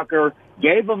everybody's locker,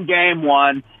 gave them game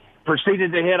 1,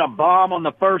 proceeded to hit a bomb on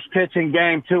the first pitch in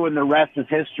game 2, and the rest is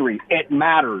history. It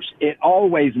matters. It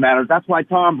always matters. That's why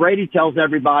Tom Brady tells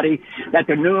everybody that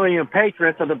the New England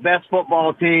Patriots are the best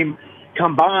football team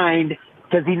combined,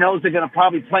 because he knows they're going to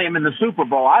probably play him in the Super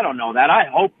Bowl. I don't know that. I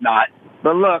hope not.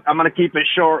 But look, I'm going to keep it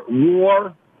short.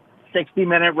 War,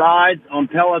 60-minute rides on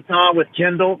Peloton with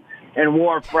Kendall, and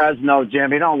War Fresno,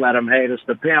 Jimmy. Don't let him hate us.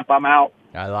 The pimp, I'm out.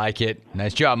 I like it.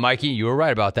 Nice job, Mikey. You were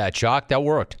right about that, Chalk. That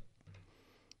worked.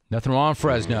 Nothing wrong with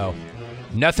Fresno.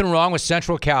 Nothing wrong with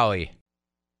Central Cali.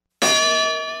 Good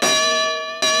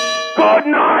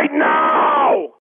night,